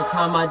it. All the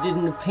time I did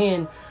in the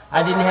pen,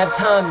 I didn't have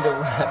time to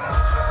rap.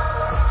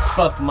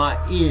 Fuck my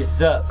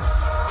ears up,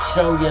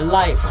 show your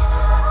life.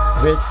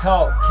 Real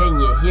talk, can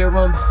you hear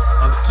them?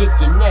 I'm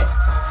kicking that.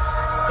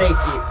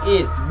 Safety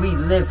is, we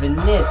live in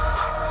this.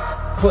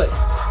 Put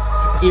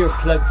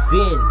earplugs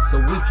in so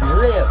we can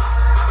live.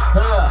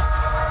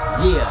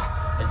 Yeah,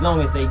 as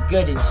long as they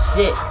good and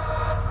shit.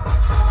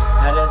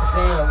 How that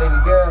sound, baby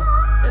girl?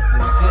 That's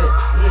some good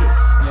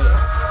ish, yeah.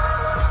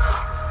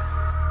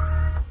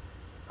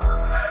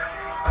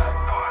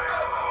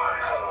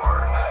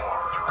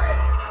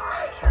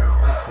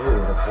 I'm cool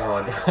with a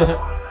blonde.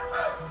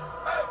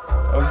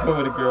 I'm cool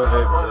with a girl,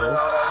 baby, man.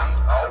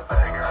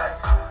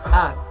 I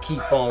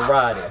keep on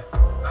riding.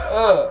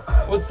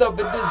 What's up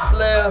with this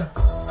player?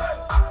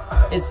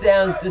 It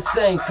sounds the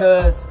same,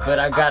 cuz, but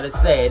I gotta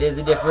say, it is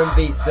a different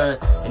beat, son.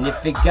 And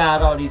if it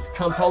got all these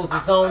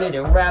composers on it,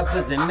 and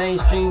rappers, and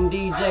mainstream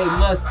DJ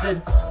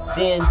Mustard,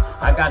 then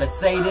I gotta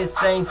say this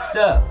same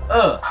stuff.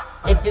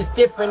 If it's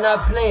different, I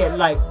play it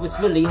like what's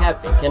really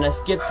happened. Can I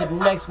skip to the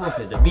next one?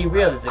 Cause to be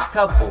real, there's a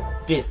couple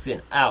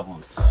distant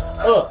albums.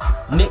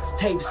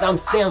 Mixtapes I'm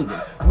sounding.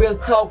 Real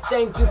talk,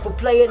 thank you for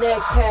playing that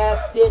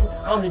captain.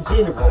 I'm the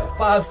general,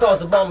 5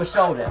 stars up on my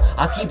shoulder.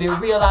 I keep it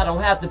real, I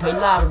don't have to pay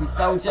lottery,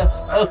 soldier.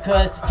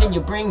 Cuz, can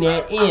you bring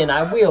that in?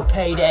 I will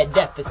pay that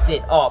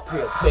deficit off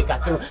real quick. I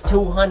threw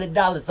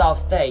 $200 off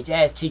stage,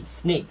 ass cheek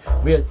sneak.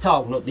 Real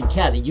talk, nothing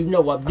Cali, you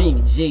know I'm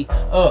being G.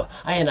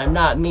 And I'm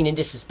not meaning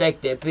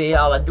disrespect that P.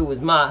 All I do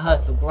is my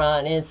hustle,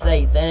 grind, and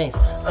say things.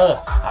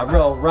 I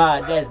roll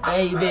ride, that's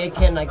baby.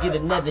 Can I get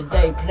another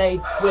day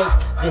played quick?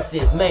 This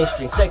is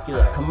mainstream,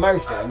 secular,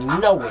 commercial, and you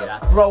know it. I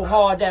throw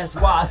hard, that's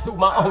why I do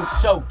my own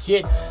show,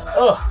 kid.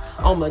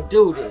 I'ma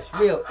do this,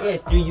 real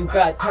ish. Do you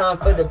got time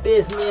for the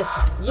business?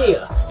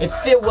 Yeah.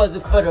 If it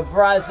wasn't for the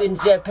Verizon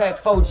Jetpack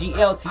 4G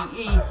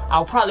LTE,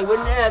 I probably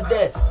wouldn't have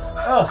this.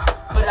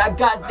 But I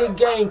got the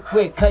game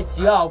quick. Cut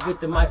you off with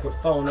the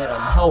microphone that I'm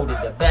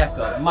holding. The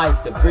backup mic's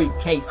the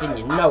briefcase, and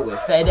you know it.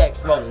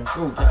 FedEx rolling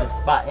through to the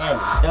spot and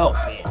it's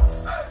open.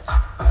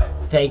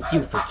 Thank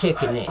you for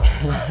kicking it.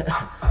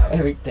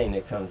 Everything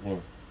that comes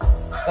in.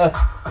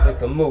 We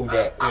can move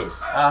that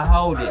ish. I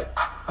hold it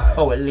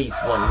for at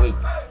least 1 week.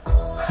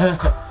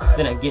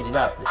 Then I get it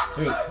off the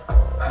street.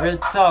 Real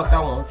talk, I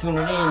won't tune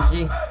it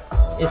in, G.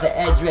 It's an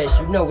address,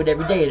 you know it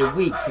every day of the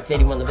week.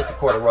 681 the Vista,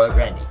 Arroyo,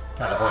 Grande,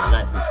 California,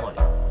 9320.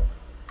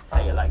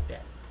 How you like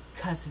that?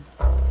 Cousin.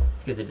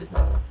 Let's get to this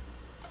next one.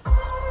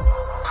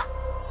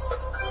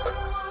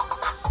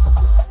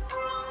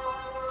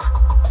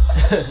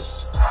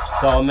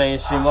 It's all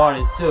mainstream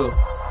artists too.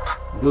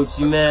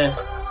 Gucci Man,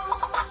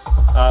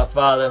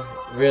 Father,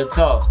 real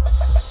talk.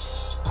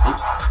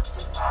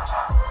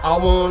 I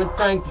wanna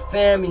thank the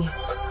family.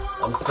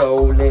 I'm so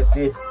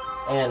lifted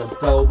and I'm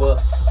sober.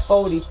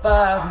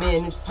 45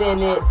 minutes in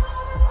it.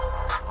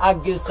 I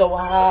get so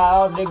high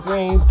off the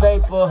green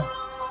paper.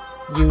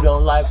 You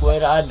don't like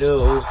what I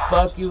do.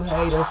 Fuck you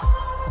haters.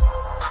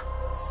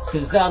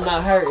 Cause I'm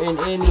not hurting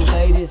any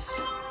ladies.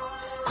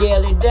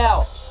 Scale it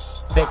out.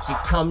 Bet you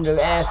come to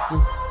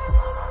asking,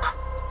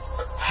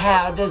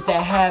 how does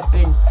that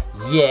happen?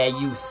 Yeah,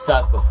 you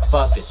sucker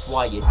fuck. That's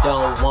why you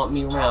don't want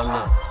me around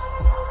there.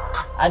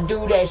 I do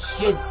that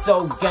shit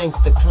so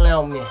gangsta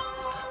clown me.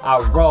 I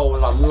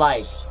roll, I'm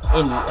like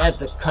any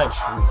other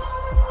country.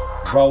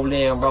 Roll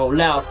in, roll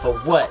out for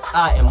what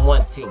I am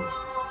wanting.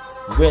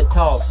 Real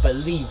talk,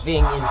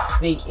 believing and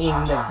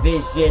seeing the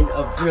vision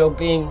of real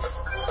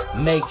beings.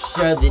 Make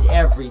sure that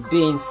every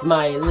being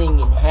smiling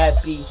and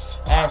happy.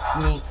 Ask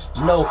me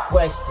no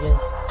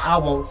questions, I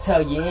won't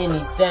tell you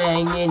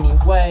anything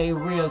anyway.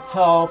 Real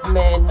talk,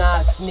 man,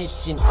 not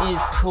snitching is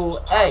cool,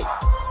 ayy.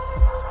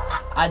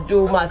 I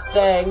do my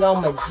thing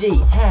on my G,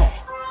 hey.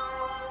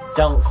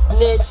 Don't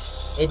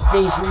snitch, it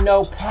means you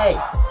no pay.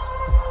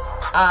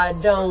 I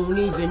don't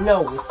even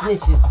know what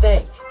snitches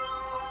think.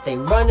 They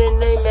running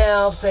their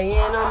mouth saying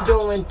I'm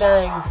doing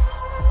things,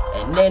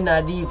 and they're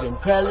not even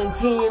telling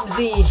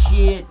TMZ and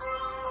shit.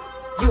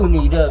 You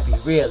need to be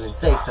real and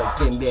say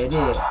something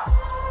better.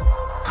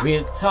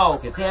 Real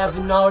talk is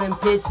having all them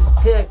pictures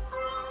ticked.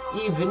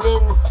 Even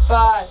in the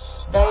spot,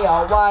 they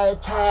are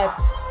wiretapped.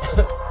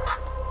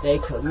 They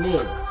come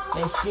in,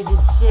 that shit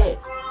is shit.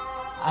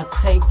 I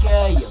take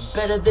care of you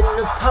better than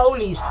the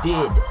police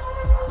did.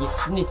 You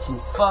snitching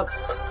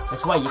fucks,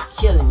 that's why you're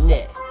killing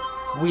that.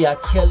 We are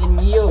killing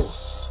you.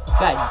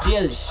 Got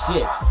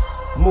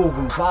dealerships,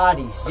 moving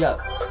bodies, yup.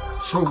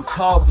 True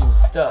talking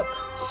stuff.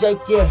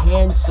 Shake your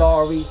hand,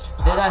 sorry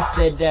that I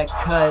said that,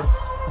 cuz.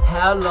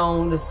 How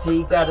long does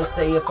he gotta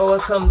say it before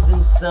it comes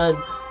in, son?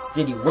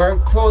 Did he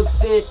work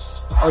towards it,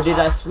 or did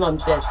I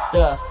slump that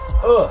stuff?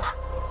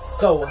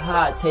 So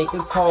hot, take a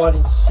card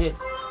and shit.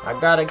 I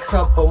got a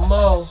couple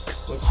more,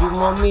 but you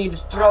want me to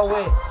throw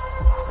it?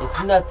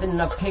 It's nothing,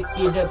 I pick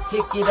it up,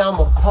 tick it, I'm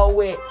a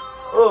poet.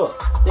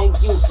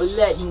 Thank you for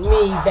letting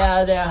me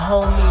bow there,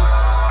 homie.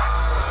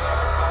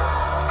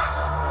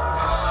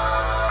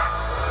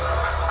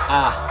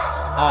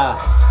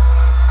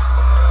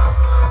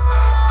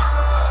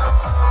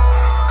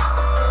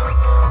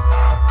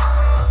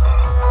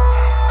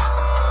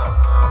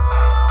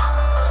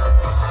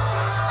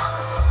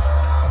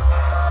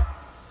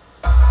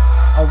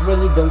 I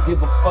really don't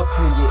give a fuck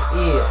who you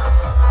is.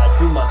 I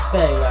do my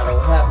thing, I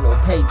don't have no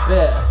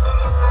paper.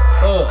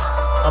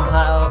 I'm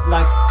high up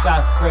like a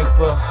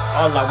skyscraper.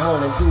 All I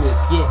wanna do is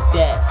get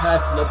that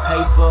hustler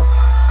paper.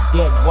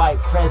 Dead white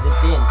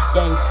president,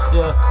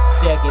 gangster.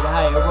 Stack it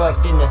higher up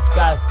than the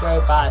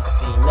skyscraper. I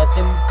see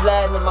nothing but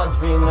platinum, I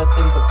dream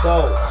nothing but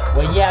gold.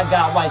 Well, yeah, I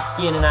got white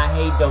skin and I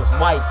hate those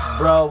whites,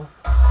 bro.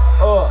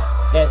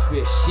 That's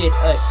real shit,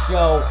 a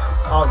show.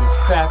 All these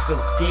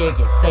crackers dig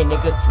and say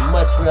nigga too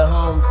much real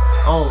homes.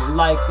 I don't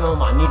like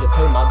them, I need to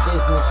pay my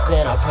business.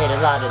 Then I paid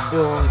a lot of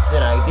dues,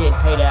 and I did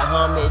pay that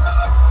homage.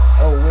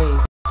 Oh wait.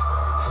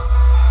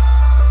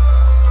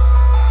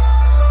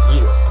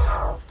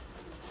 Yeah.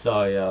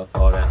 Sorry y'all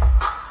for all that.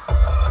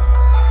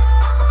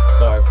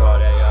 Sorry for all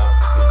that, y'all.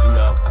 Cause you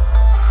know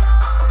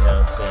what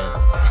I'm saying.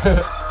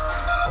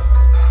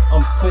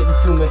 I'm putting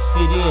too much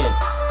shit in.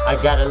 I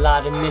got a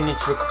lot of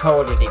minutes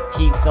recorded, it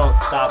keeps on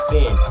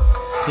stopping.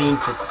 Scene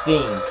for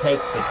scene, take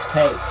for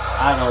take,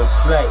 I don't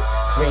play.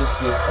 Drink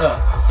it up,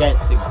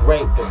 that's a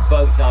grape. The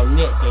bugs on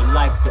it, they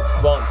like the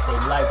bump. They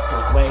like the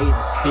way the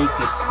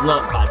speakers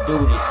slump. I do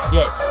this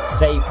shit,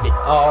 save it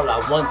all, I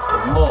want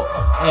some more.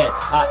 And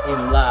I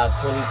am live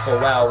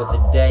 24 hours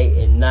a day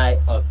and night,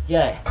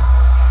 okay.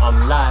 I'm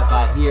live,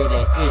 I hear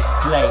that ish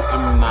play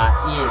in my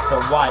ears,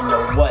 so I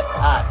know what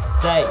I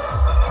say.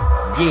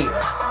 Yeah,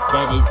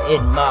 that is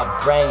in my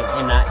brain,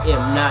 and I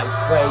am not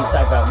crazy.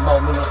 I got more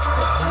minutes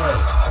to play.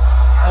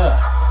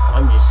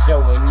 I'm just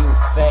showing you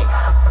facts,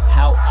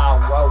 how I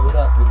roll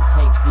up and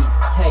take these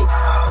takes.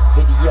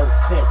 Video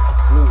set,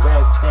 blue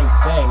rag, bang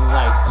bang,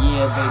 like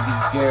yeah baby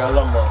girl,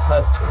 I'm a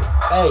hustle.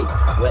 Hey,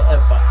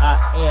 wherever I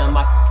am,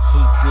 I can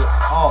keep it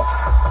off.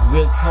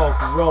 Real talk,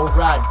 roll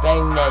ride,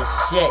 bang that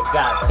shit.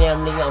 Got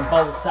family on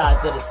both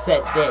sides of the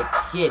set, that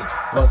kid.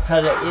 What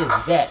color is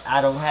that?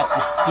 I don't have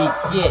to speak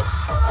yet.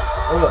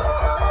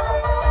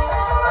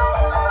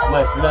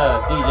 Much love,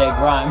 DJ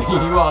Grande,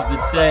 you off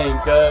the chain,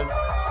 cuz.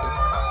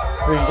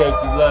 Appreciate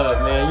you, love,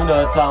 man. You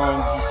know it's all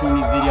on shooting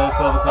these videos,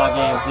 12 o'clock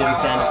a.m.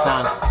 Pacific Standard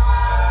Time.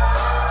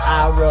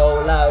 I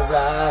roll, I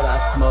ride, I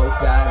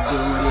smoke, I do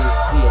this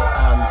shit.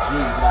 I'm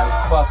G, like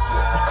fuck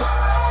it.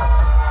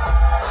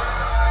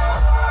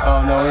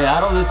 Oh no, yeah, I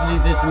don't listen to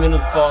these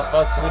instrumentals before I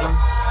fucks with them.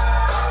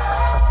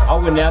 I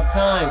wouldn't have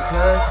time,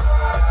 cuz.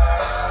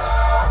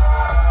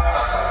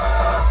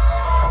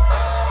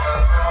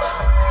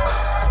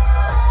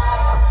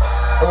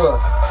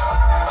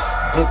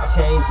 Big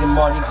chains and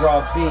Mardi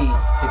Gras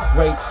beads. The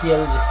great seal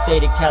of the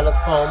state of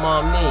California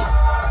on me.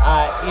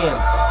 I am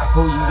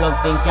who you don't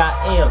think I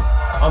am.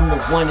 I'm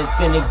the one that's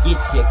gonna get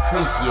you,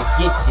 creep you,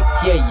 get you,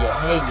 kill you,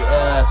 hey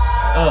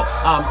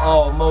I'm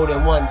all more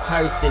than one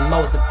person,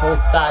 multiple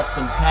thoughts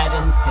and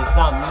patterns, cause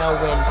I'm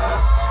knowing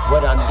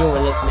what I'm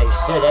doing. Let's make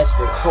sure that's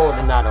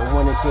recording. I don't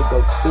wanna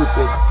go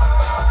stupid.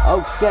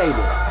 Okay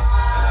then.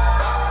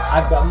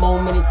 I've got more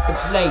minutes to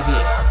play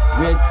here.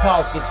 Real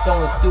talk, it's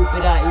going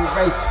stupid, I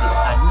erased it.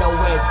 I know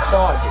where it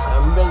started,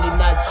 I'm really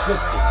not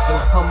tripping. So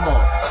come on,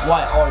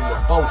 why are you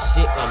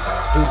bullshitting?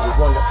 Do you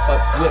wanna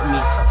fucks with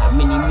me? How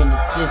many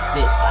minutes is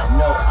it? I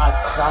know I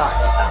saw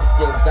it, I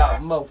still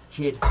got more,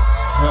 kid.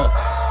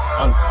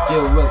 I'm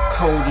still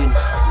recording,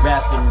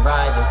 rapping,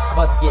 riding,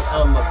 fuck it,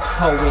 I'm a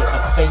poet. A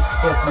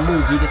Facebook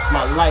movie, this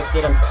my life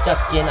that I'm stuck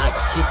in. I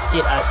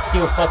kick it, I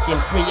still fucking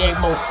create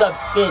more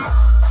substance.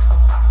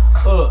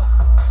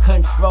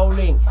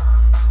 Controlling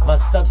my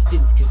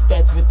substance, cause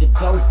that's what the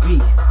dope be.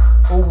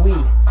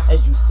 Ooh-wee,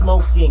 as you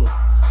smoking,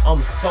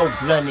 I'm so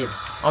blunted,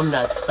 I'm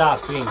not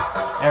stopping.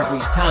 Every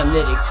time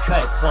that it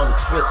cuts, I'm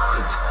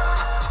twisting.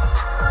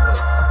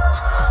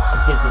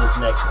 Kiss this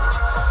necklace.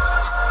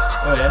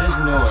 Oh, that is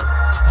a new one.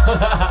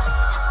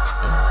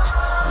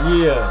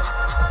 Yeah.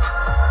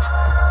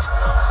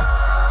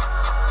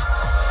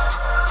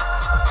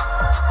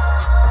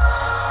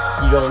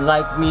 You don't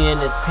like me in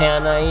the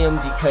town I am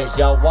because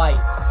y'all white.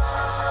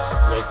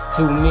 There's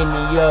too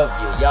many of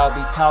you, y'all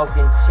be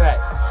talking trash.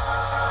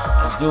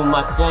 I do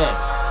my thing.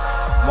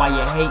 Why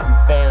you hating,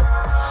 fam?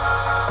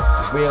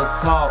 Real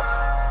talk,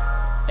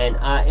 and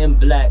I am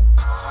black.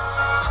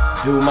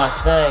 Do my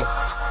thing.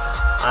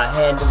 I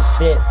handle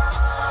this.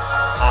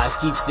 I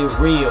keeps it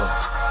real.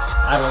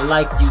 I don't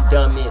like you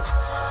dummies.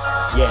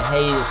 Your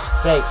hate is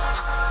fake.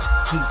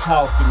 Keep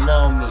talking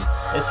on me.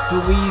 It's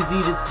too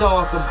easy to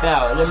talk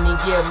about. Let me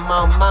get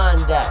my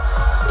mind out.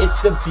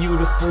 It's a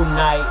beautiful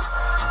night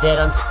that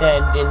I'm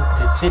standing,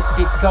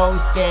 Pacific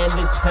Coast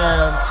Standard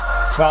Time,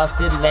 cross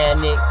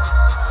Atlantic.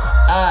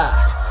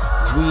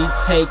 We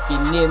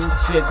taking them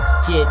trips,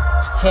 kid.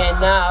 Can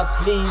I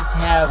please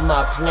have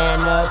my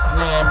planner,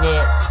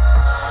 planet,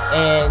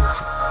 and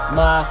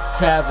my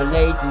travel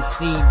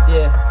agency?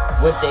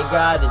 What they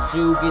gotta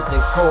do, get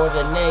the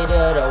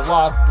coordinator to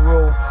walk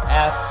through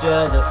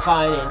after the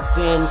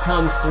financing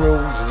comes through.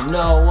 You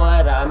know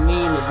what I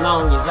mean? As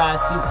long as I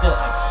see the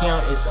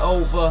account is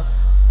over,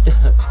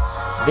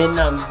 then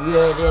I'm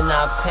good and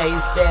I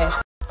pays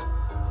that.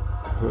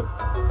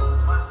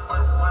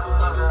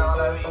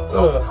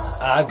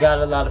 I got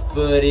a lot of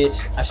footage.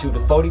 I shoot a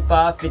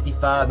 45,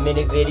 55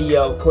 minute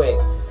video quick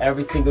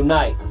every single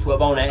night,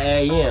 12 on the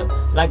AM.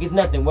 Like it's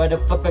nothing, where the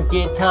fuck I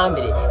get time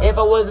with it? If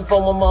I wasn't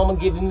for my mama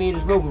giving me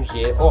this roof and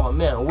shit, or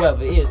man,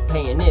 whoever is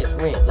paying this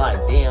rent, like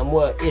damn,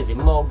 what is it?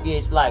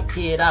 Mortgage, like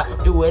kid, I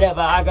do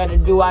whatever I gotta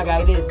do, I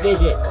got this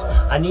vision.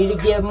 I need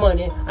to get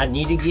money, I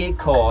need to get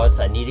cars,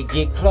 I need to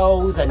get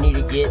clothes, I need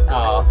to get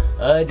all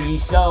of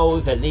these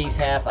shows, at least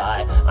half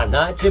I'm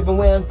not tripping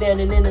where I'm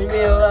standing in the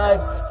real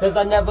life, cause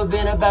I never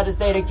been about the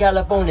state of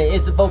California,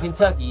 it's for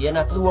Kentucky, and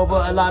I flew over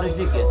a lot of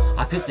shit.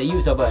 I could say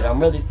you so, but I'm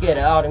really scared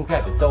of all them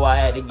crackers, so I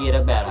had to get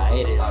a bat. I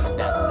hated all them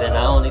bastards, and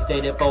I only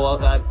stayed there for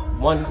like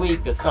 1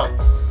 week or something.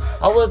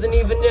 I wasn't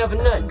even there for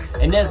nothing,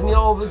 and that's me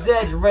over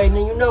exaggerating,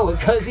 and you know it,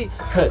 cause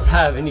I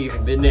haven't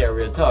even been there,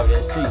 real talk,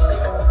 that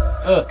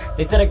shit.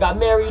 They said I got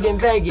married in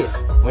Vegas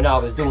when I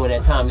was doing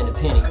that time in the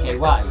pen in KY,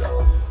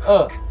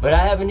 but I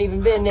haven't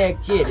even been there,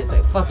 kid. It's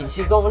like fucking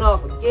shit going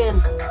off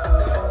again.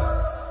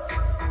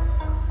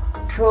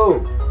 cool.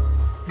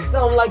 Cause I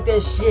don't like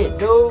that shit,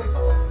 dude.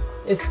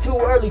 It's too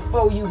early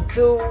for you,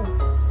 too.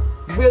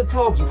 Real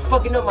talk, you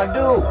fucking up my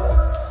dude.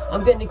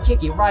 I'm gonna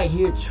kick it right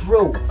here,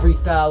 true.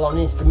 Freestyle on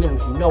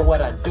instrumentals, you know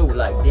what I do.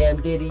 Like, damn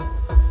Diddy,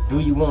 do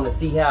you wanna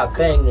see how I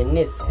bang in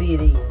this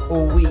city?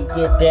 Ooh, we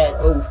get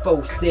that, ooh,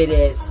 4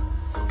 cities.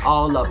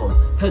 All of them,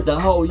 cause the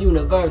whole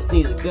universe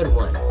needs a good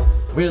one.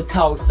 Real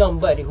talk,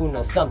 somebody who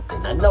knows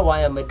something. I know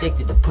I am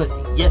addicted to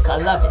pussy, yes I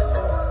love it.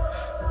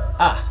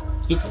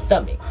 Get your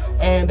stomach.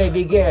 And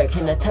baby girl,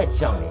 can I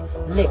touch on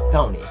it? Lick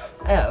on it.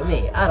 Oh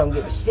man, I don't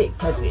give a shit,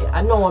 cause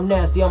I know I'm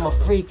nasty, I'm a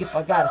freak if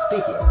I gotta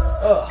speak it.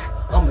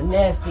 I'm a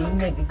nasty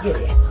nigga, get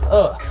it.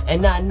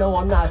 And I know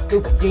I'm not a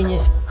stupid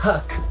genius.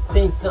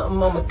 Think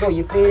something, I'ma throw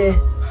your feet in.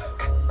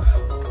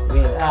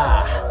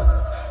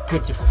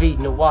 Put your feet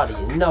in the water,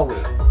 you know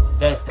it.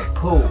 That's the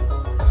pool,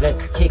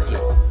 let's kick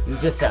it. You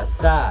just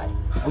outside,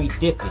 we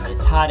dipping.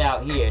 It's hot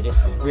out here,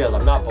 this is real,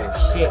 I'm not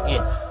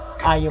bullshitting.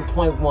 I am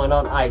 .1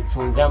 on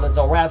iTunes,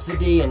 Amazon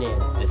Rhapsody, and in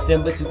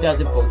December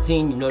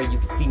 2014, you know you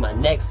can see my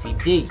next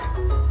CD,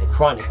 The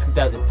Chronic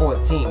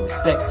 2014,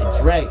 respects to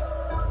Dre,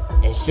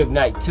 and Suge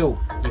Knight too,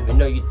 even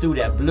though you threw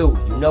that blue,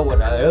 you know what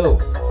I do.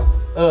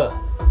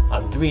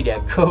 I'm 3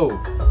 that cool.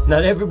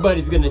 Not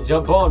everybody's gonna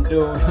jump on,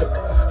 dude.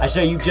 I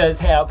show you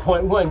just how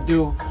 .1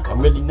 do. I'm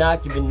really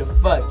not giving a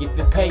fuck if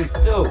it pays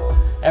too.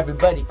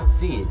 Everybody can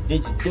see it,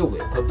 did you do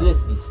it?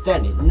 Publicity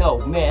stunning, no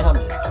man, I'm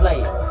just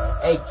playing.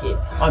 Hey kid,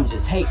 I'm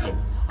just hating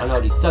on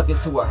all these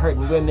suckers who are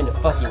hurting women and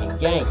fucking and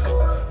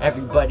ganking.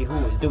 Everybody who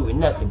is doing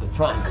nothing but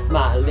trying to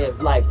smile and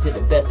live life to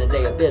the best of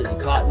their ability,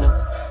 partner.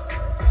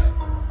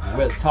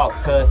 Real talk,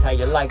 cuz, how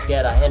you like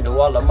that? I handle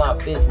all of my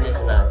business,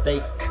 and I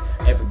thank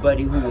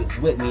everybody who is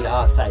with me, the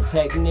offsite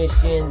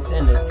technicians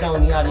and the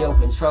Sony audio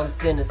control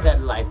center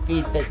satellite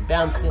feeds that's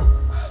bouncing.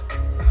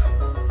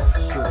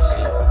 True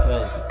shit,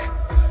 cuz.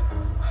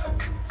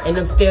 And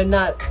I'm still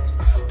not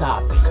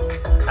stopping.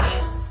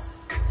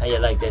 How you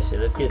like that shit?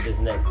 Let's get this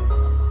next one.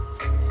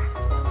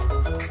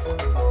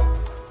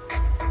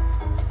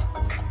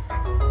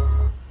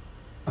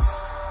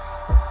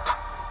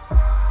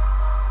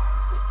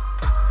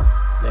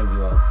 Thank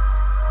you all.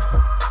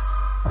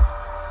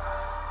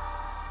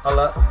 All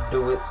I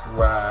do is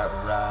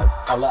ride.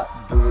 All I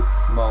do is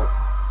smoke.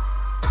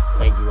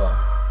 Thank you all.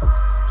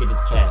 Get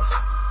this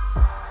cash.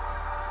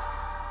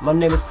 My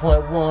name is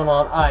 .1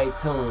 on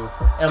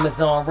iTunes,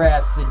 Amazon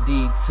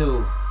Rhapsody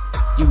too.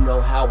 You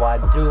know how I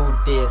do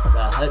this.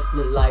 A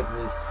hustler life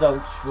is so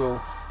true.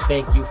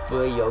 Thank you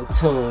for your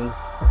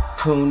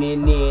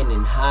tuning in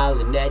and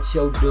hollering at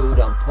your dude.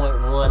 I'm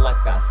 .1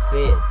 like I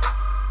said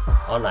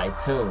on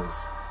iTunes.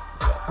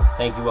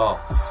 Thank you all.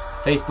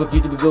 Facebook,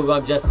 YouTube, and Google.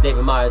 I'm Justin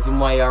David Myers,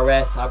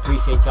 MYRS. I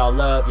appreciate y'all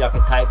love. Y'all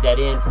can type that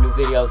in for new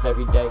videos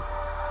every day.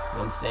 You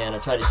know what I'm saying? I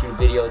try to shoot a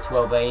video at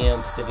 12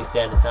 a.m. Pacific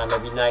Standard Time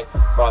every night.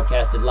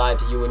 Broadcasted live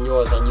to you and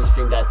yours on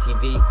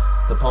Ustream.tv,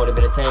 Component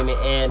Entertainment,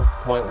 and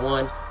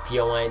 .1,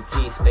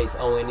 P-O-I-N-T, space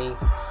O-N-E.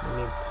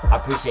 I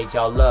appreciate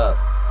y'all love.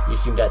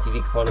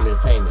 Ustream.tv, Component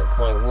Entertainment,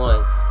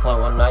 .1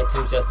 on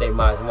iTunes, Just Dave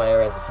Myers,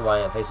 MYRS, that's who I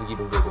am. Facebook,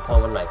 YouTube, Google,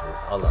 .1 on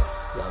iTunes. All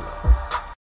love. Y'all know.